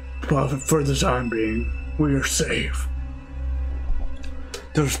me. But for the time being, we are safe.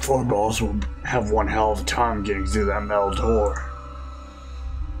 Those four balls will have one hell of a time getting through that metal door.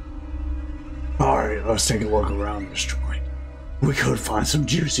 Alright, let's take a look around this joint. We could find some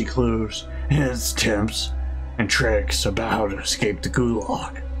juicy clues, hints, tips, and tricks about how to escape the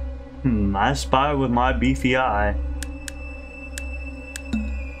Gulag. I spy with my beefy eye.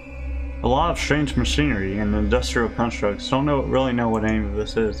 A lot of strange machinery and industrial constructs. Don't really know what any of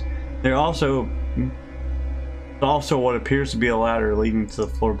this is. There's also what appears to be a ladder leading to the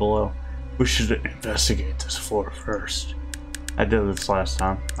floor below. We should investigate this floor first. I did this last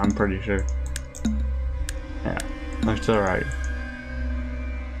time, I'm pretty sure. Yeah, look to the right.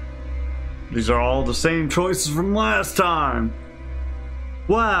 These are all the same choices from last time.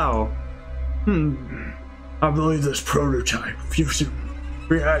 Wow. I believe this prototype fusion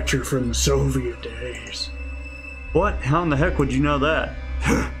reactor from the Soviet days. What? How in the heck would you know that?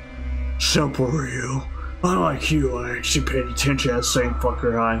 Simple, Ryu. Unlike you, I actually paid attention at St.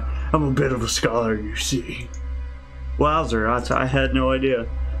 Phucker High. I'm a bit of a scholar, you see. Wowzer, I had no idea.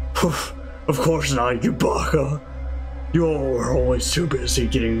 Of course not, you baka. You all were always too busy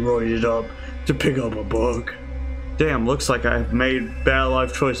getting roided up to pick up a book. Damn, looks like I've made bad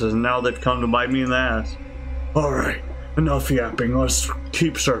life choices and now they've come to bite me in the ass. Alright, enough yapping, let's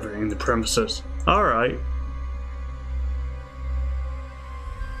keep surveying the premises. Alright.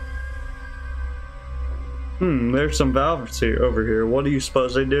 There's some valves here over here. What do you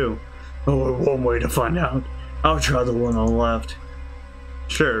suppose they do? Oh, one way to find out. I'll try the one on the left.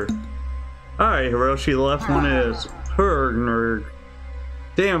 Sure. Alright, Hiroshi, the left one is. Nerd.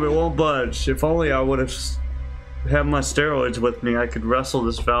 Damn, it won't budge. If only I would have had my steroids with me, I could wrestle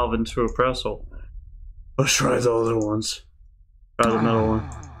this valve into a pretzel. Let's try the other ones. Try the middle one.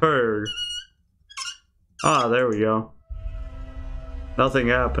 Bird. Ah, there we go. Nothing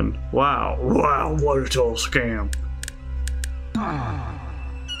happened. Wow, what a total scam.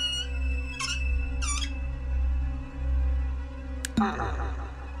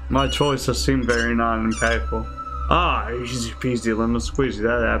 My choices seem very non-impactful. Ah, easy peasy lemon squeezy.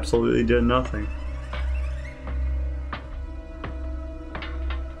 That absolutely did nothing.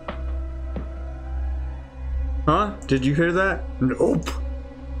 Huh? Did you hear that? Nope.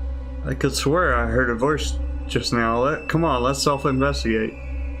 I could swear I heard a voice just now. Come on, let's self-investigate.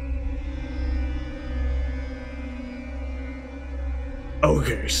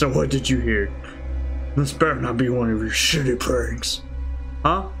 Okay, so what did you hear? This better not be one of your shitty pranks.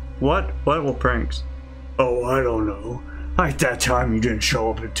 Huh? What? What were pranks? Oh, I don't know. Like that time you didn't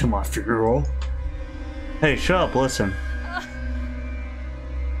show up to my funeral. Hey, shut up, listen.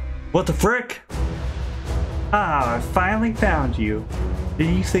 What the frick? Ah, I finally found you.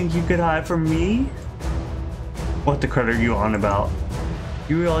 Did you think you could hide from me? What the crud are you on about?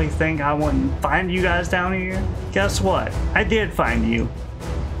 You really think I wouldn't find you guys down here? Guess what? I did find you.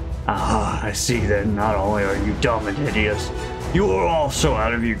 Ah, I see that not only are you dumb and hideous, you are also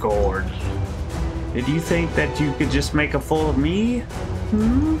out of your gourd. Did you think that you could just make a fool of me?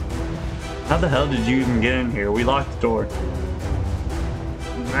 How the hell did you even get in here? We locked the door.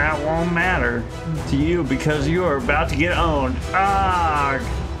 That won't matter to you because you are about to get owned. Ah!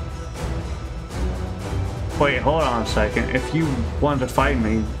 Wait, hold on a second. If you want to fight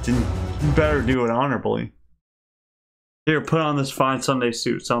me, then you better do it honorably. Here, put on this fine Sunday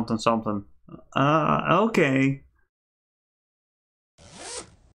suit, something, something. Okay.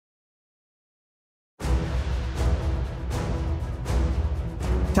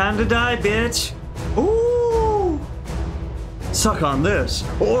 Time to die, bitch. Ooh! Suck on this.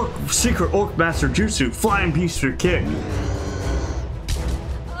 Secret Orc Master Jutsu, Flying Beaster Kick.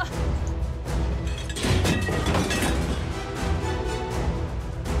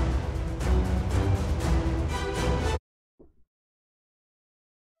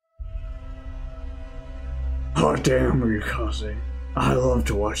 Oh damn, Ryukaze. I love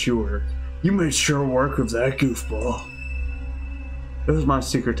to watch you work. You made sure work of that goofball. It was my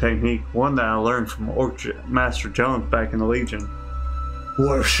secret technique, one that I learned from Orc Master Jones back in the Legion.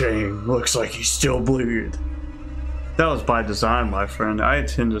 What a shame, looks like he's still bleeding. That was by design, my friend. I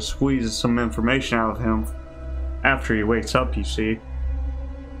intend to squeeze some information out of him after he wakes up, you see.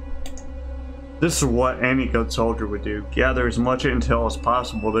 This is what any good soldier would do. Gather as much intel as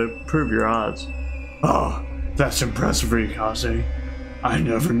possible to improve your odds. Oh, that's impressive, Ryukaze. I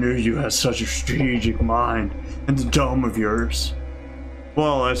never knew you had such a strategic mind in the dome of yours.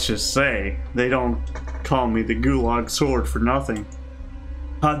 Well, let's just say, they don't call me the Gulag Sword for nothing.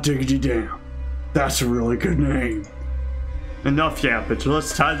 Hot diggity damn. That's a really good name. Enough yappage,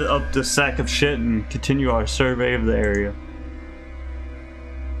 let's tie up this sack of shit and continue our survey of the area.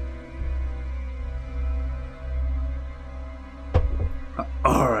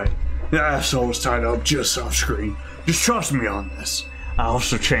 Alright, the asshole was tied up just off screen. Just trust me on this. I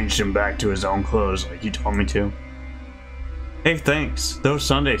also changed him back to his own clothes like you told me to. Hey, thanks. Those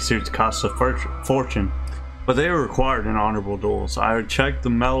Sunday suits cost a fortune, but they were required in honorable duels. I checked the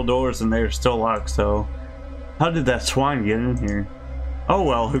metal doors and they are still locked, so... How did that swine get in here? Oh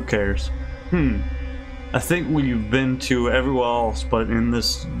well, who cares? I think we've been to everywhere else but in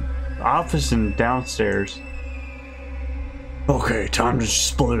this office and downstairs. Okay, time to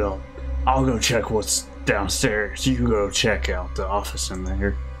split up. I'll go check what's downstairs. You go check out the office in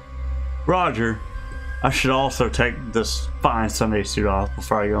there. Roger. I should also take this fine Sunday suit off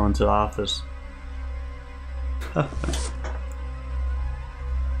before I go into the office.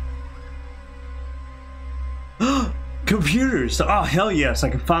 Computers! Oh, hell yes, I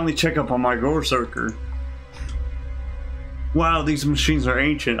can finally check up on my Gorserker. Wow, these machines are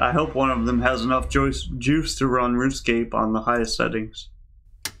ancient. I hope one of them has enough juice to run RuneScape on the highest settings.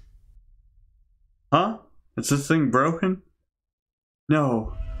 Huh? Is this thing broken?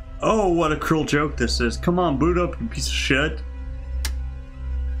 No. Oh, what a cruel joke this is. Come on, boot up, you piece of shit.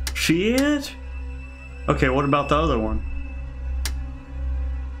 Shit? Okay, what about the other one?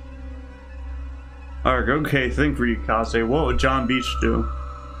 Alright, okay, think Ryukaze. What would John Beach do?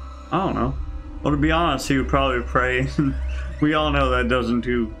 I don't know. Well, to be honest, he would probably pray. We all know that doesn't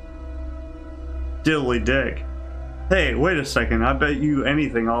do diddly dick. Hey, wait a second. I bet you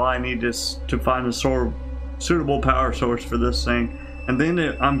anything all I need is to find a suitable power source for this thing, and then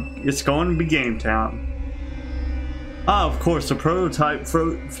it's going to be game time. Ah, of course, a prototype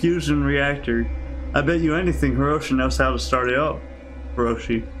fusion reactor. I bet you anything Hiroshi knows how to start it up.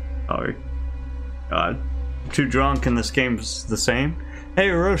 Hiroshi. Sorry. God. I'm too drunk and this game's the same. Hey,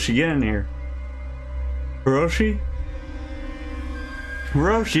 Hiroshi, get in here. Hiroshi?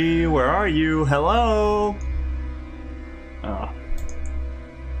 Hiroshi, where are you? Hello? Oh.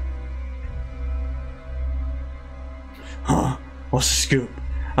 Huh? What's the scoop?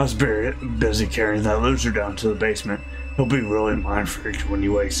 I was very busy carrying that loser down to the basement. He'll be really mind freaked when he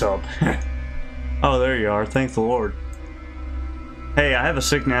wakes up. Oh, there you are. Thank the Lord. Hey, I have a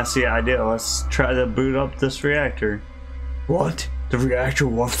sick nasty idea. Let's try to boot up this reactor. What? The reactor?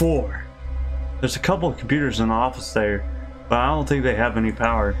 What for? There's a couple of computers in the office there, but I don't think they have any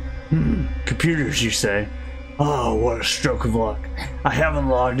power. Computers, you say? Oh, what a stroke of luck. I haven't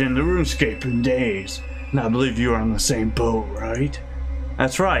logged into RuneScape in days, and I believe you are on the same boat, right?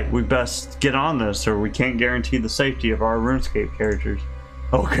 That's right. We best get on this, or we can't guarantee the safety of our RuneScape characters.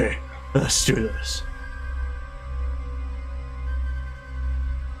 Okay, let's do this.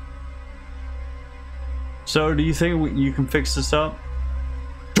 So, do you think you can fix this up?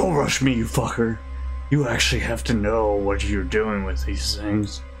 Don't rush me, you fucker. You actually have to know what you're doing with these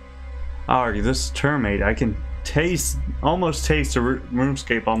things. Alright, this is Termite. I can almost taste the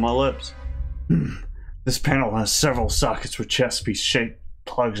RuneScape on my lips. This panel has several sockets with chest piece shaped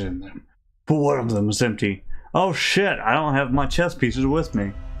plugs in them, but one of them is empty. Oh shit, I don't have my chest pieces with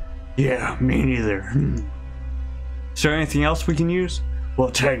me. Yeah, me neither. Is there anything else we can use? Well,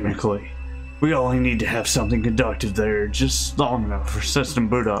 technically, we only need to have something conductive there just long enough for system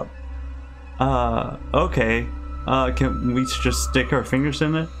boot up. Okay. Can we just stick our fingers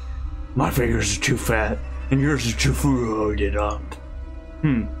in it? My fingers are too fat, and yours are too roided up.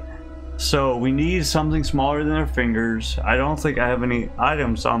 So we need something smaller than our fingers. I don't think I have any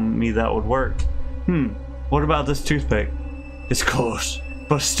items on me that would work. What about this toothpick? It's close,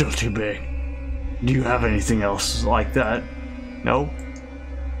 but still too big. Do you have anything else like that? No?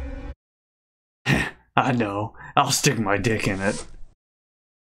 I know. I'll stick my dick in it.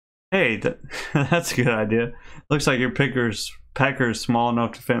 Hey, that's a good idea. Looks like your packer is small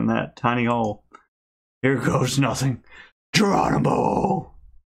enough to fit in that tiny hole. Here goes nothing. Geronimo!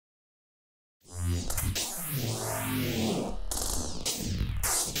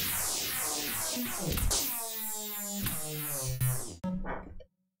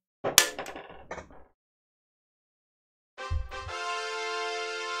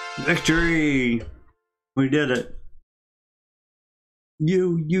 Victory! We did it.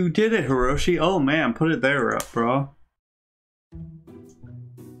 You did it, Hiroshi. Oh man, put it there up, bro.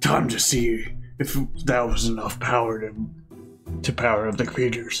 Time to see if that was enough power to power up the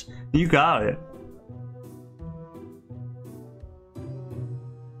computers. You got it.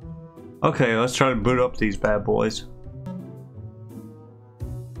 Okay, let's try to boot up these bad boys.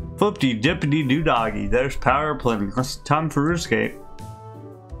 Flippity dippity doo doggy. There's power plenty. It's time for RuneScape.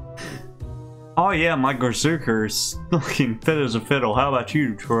 Oh yeah, my Berserker is looking fit as a fiddle. How about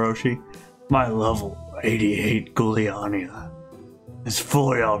you, Hiroshi? My level 88 Gulag is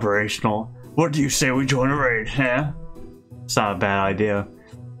fully operational. What do you say we join a raid, huh? It's not a bad idea.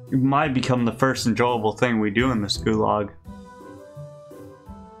 It might become the first enjoyable thing we do in this Gulag.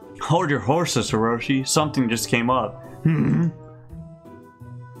 Hold your horses, Hiroshi. Something just came up.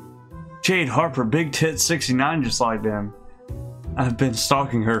 Jade Harper, Big Tit 69 just logged in. I've been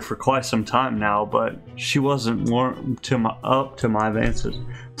stalking her for quite some time now, but she wasn't up to my advances.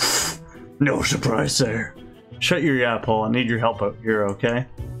 No surprise there. Shut your yap hole. I need your help up here, okay?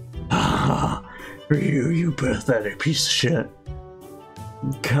 You pathetic piece of shit.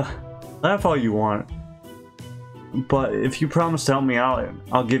 God, laugh all you want. But if you promise to help me out,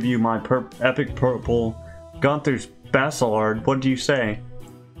 I'll give you my epic purple Gunther's Basilard. What do you say?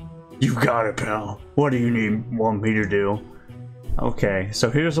 You got it, pal. What do you want me to do? Okay, so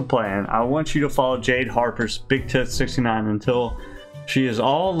here's the plan. I want you to follow Jade Harper's Big Tit 69 until she is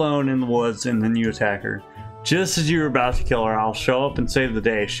all alone in the woods, and then you attack her. Just as you're about to kill her, I'll show up and save the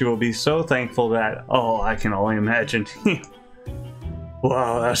day. She will be so thankful that, oh, I can only imagine.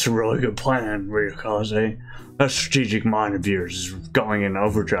 Wow, that's a really good plan, Ryukaze. That strategic mind of yours is going in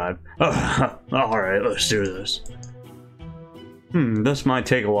overdrive. Alright, let's do this. This might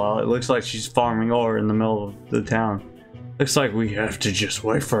take a while. It looks like she's farming ore in the middle of the town. Looks like we have to just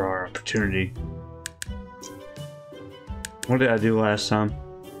wait for our opportunity. What did I do last time?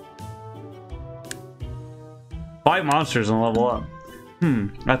 Fight monsters and level up.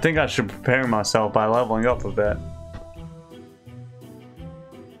 I think I should prepare myself by leveling up a bit.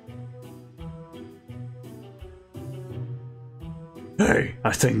 Hey,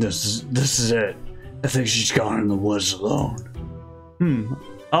 I think this is it. I think she's gone in the woods alone.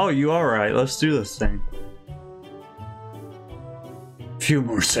 Oh, you are right. Let's do this thing. Few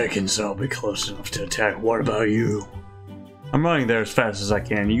more seconds, I'll be close enough to attack. What about you? I'm running there as fast as I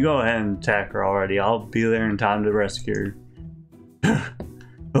can. You go ahead and attack her already. I'll be there in time to rescue her.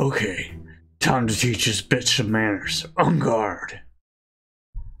 Okay, time to teach this bitch some manners. On guard.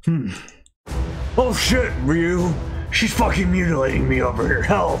 Oh shit, Ryu! She's fucking mutilating me over here.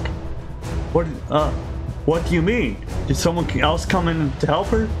 Help! What do you mean? Did someone else come in to help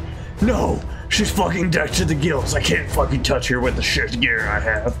her? No, she's fucking decked to the gills. I can't fucking touch her with the shit gear I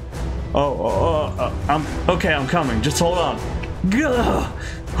have. I'm coming. Just hold on. Gah!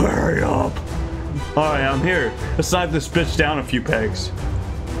 Hurry up. Alright, I'm here. Let's knock this bitch down a few pegs.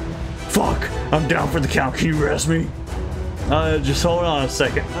 Fuck, I'm down for the count. Can you rest me? Just hold on a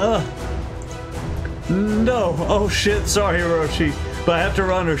second. No. Oh shit, sorry Hiroshi. But I have to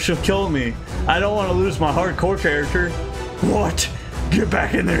run or she'll kill me. I don't want to lose my hardcore character. What? Get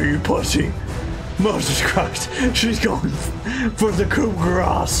back in there, you pussy. Moses Christ, she's going for the coup de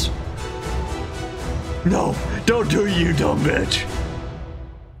grace. No, don't do it, you dumb bitch.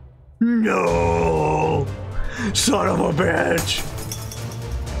 No! Son of a bitch!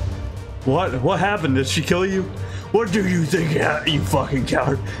 What happened? Did she kill you? What do you think, you fucking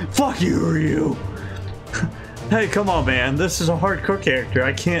coward? Fuck you, Ryu! Hey, come on, man. This is a hardcore character.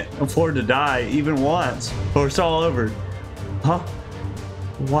 I can't afford to die even once, or it's all over. Huh?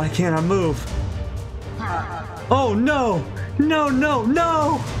 Why can't I move? Oh, no! No, no,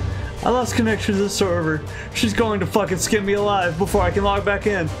 no! I lost connection to the server. She's going to fucking skin me alive before I can log back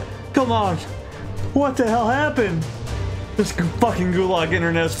in. Come on. What the hell happened? This fucking Gulag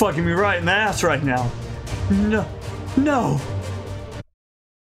internet is fucking me right in the ass right now. No. No.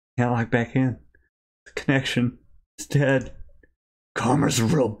 Can't log back in. The connection is dead. Karma's a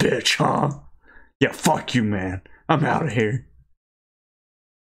real bitch, huh? Yeah, fuck you, man. I'm out of here.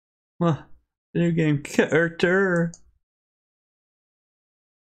 Well, video game character.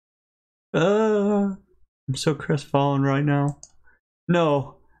 I'm so crestfallen right now.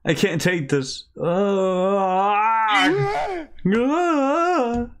 No, I can't take this.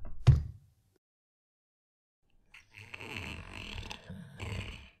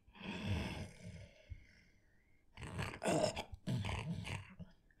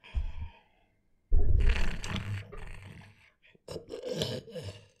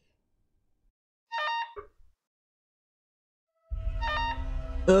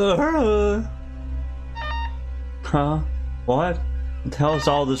 Huh? What? What the hell is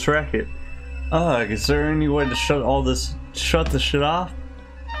all this racket? Is there any way to shut this shit off?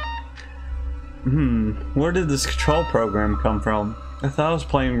 Where did this control program come from? I thought I was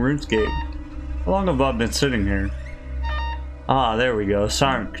playing RuneScape. How long have I been sitting here? Ah, there we go,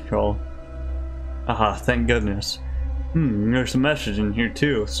 siren control. Ah, thank goodness. There's a message in here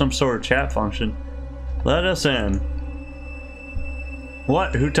too, some sort of chat function. Let us in.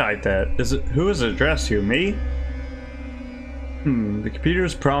 What? Who typed that? Who is it addressed to? Me? The computer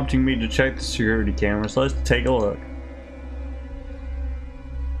is prompting me to check the security cameras. Let's take a look.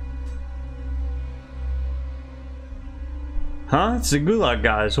 Huh? It's the Gulag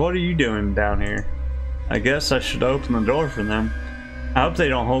guys. What are you doing down here? I guess I should open the door for them. I hope they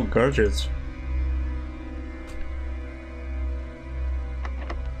don't hold grudges.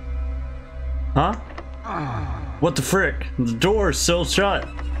 Huh? What the frick? The door is still shut.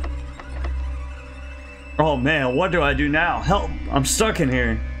 Oh man, what do I do now? Help! I'm stuck in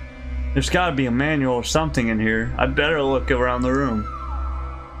here. There's gotta be a manual or something in here. I better look around the room.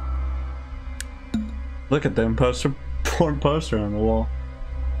 Look at them poor poster on the wall.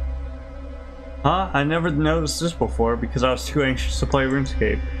 Huh? I never noticed this before because I was too anxious to play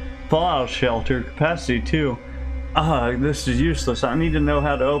RuneScape. Fallout shelter, capacity 2. This is useless. I need to know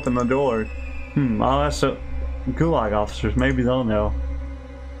how to open the door. I'll ask the Gulag officers, maybe they'll know.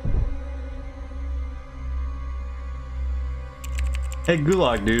 Hey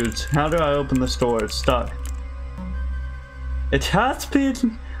Gulag dudes, how do I open this door? It's stuck. It has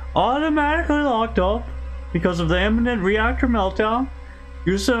been automatically locked up because of the imminent reactor meltdown.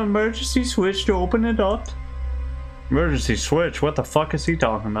 Use the emergency switch to open it up. Emergency switch? What the fuck is he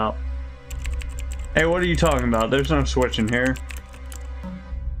talking about? Hey, what are you talking about? There's no switch in here.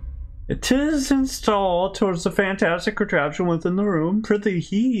 It is installed towards the fantastic contraption within the room. Pretty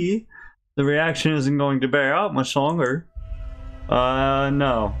heat. The reaction isn't going to bear out much longer.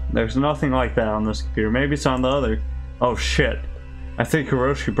 No. There's nothing like that on this computer. Maybe it's on the other. Oh shit. I think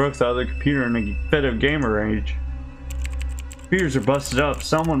Hiroshi broke the other computer in a fit of gamer rage. Computers are busted up.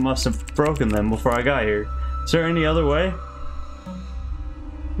 Someone must have broken them before I got here. Is there any other way?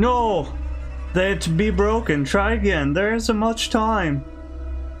 No! They had to be broken. Try again. There isn't much time.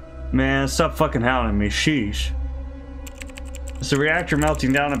 Man, stop fucking hounding me. Sheesh. Is the reactor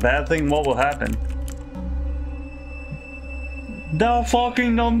melting down a bad thing? What will happen? That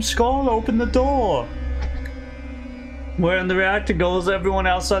fucking numbskull, open the door! When the reactor goes, everyone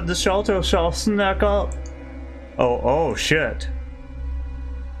outside the shelter shall snack up. Oh shit.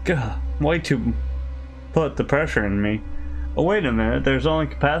 God, way to put the pressure in me. Oh, wait a minute, there's only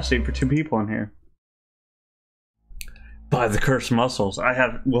capacity for 2 people in here. By the cursed muscles,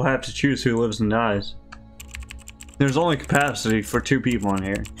 we'll have to choose who lives and dies. There's only capacity for 2 people in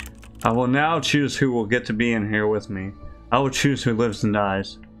here. I will now choose who will get to be in here with me. I will choose who lives and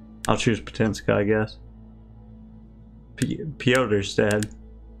dies. I'll choose Potenska, I guess. Pyotr's dead.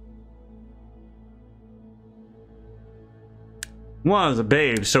 One of the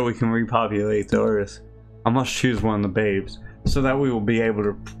babes, so we can repopulate the Earth. I must choose one of the babes, so that we will be able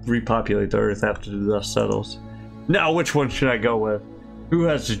to repopulate the Earth after the dust settles. Now, which one should I go with? Who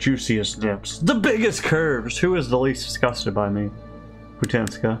has the juiciest nips? The biggest curves? Who is the least disgusted by me?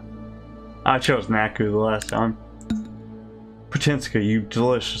 Potenska. I chose Naku the last time. Potenska, you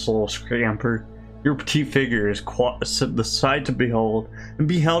delicious little scamper. Your petite figure is the sight to behold, and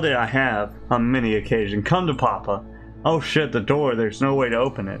beheld it I have on many occasions. Come to Papa. Oh shit, the door, there's no way to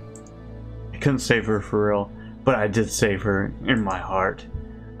open it. I couldn't save her for real, but I did save her in my heart.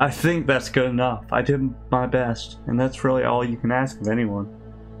 I think that's good enough. I did my best, and that's really all you can ask of anyone.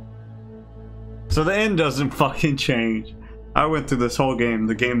 So the end doesn't fucking change. I went through this whole game,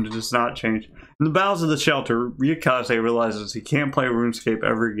 the game does not change. In the bowels of the shelter, Ryukaze realizes he can't play RuneScape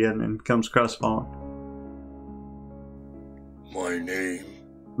ever again and becomes crestfallen. My name.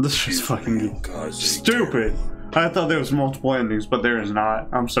 This is fucking stupid. I thought there was multiple endings, but there is not.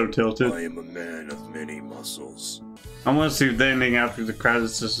 I'm so tilted. I am a man of many muscles. I want to see if the ending after the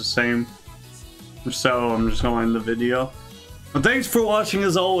credits is the same. If so, I'm just going to end the video. But thanks for watching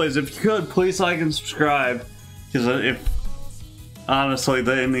as always. If you could, please like and subscribe. Because if honestly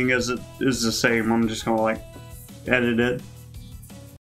the ending is the same, I'm just going to like edit it.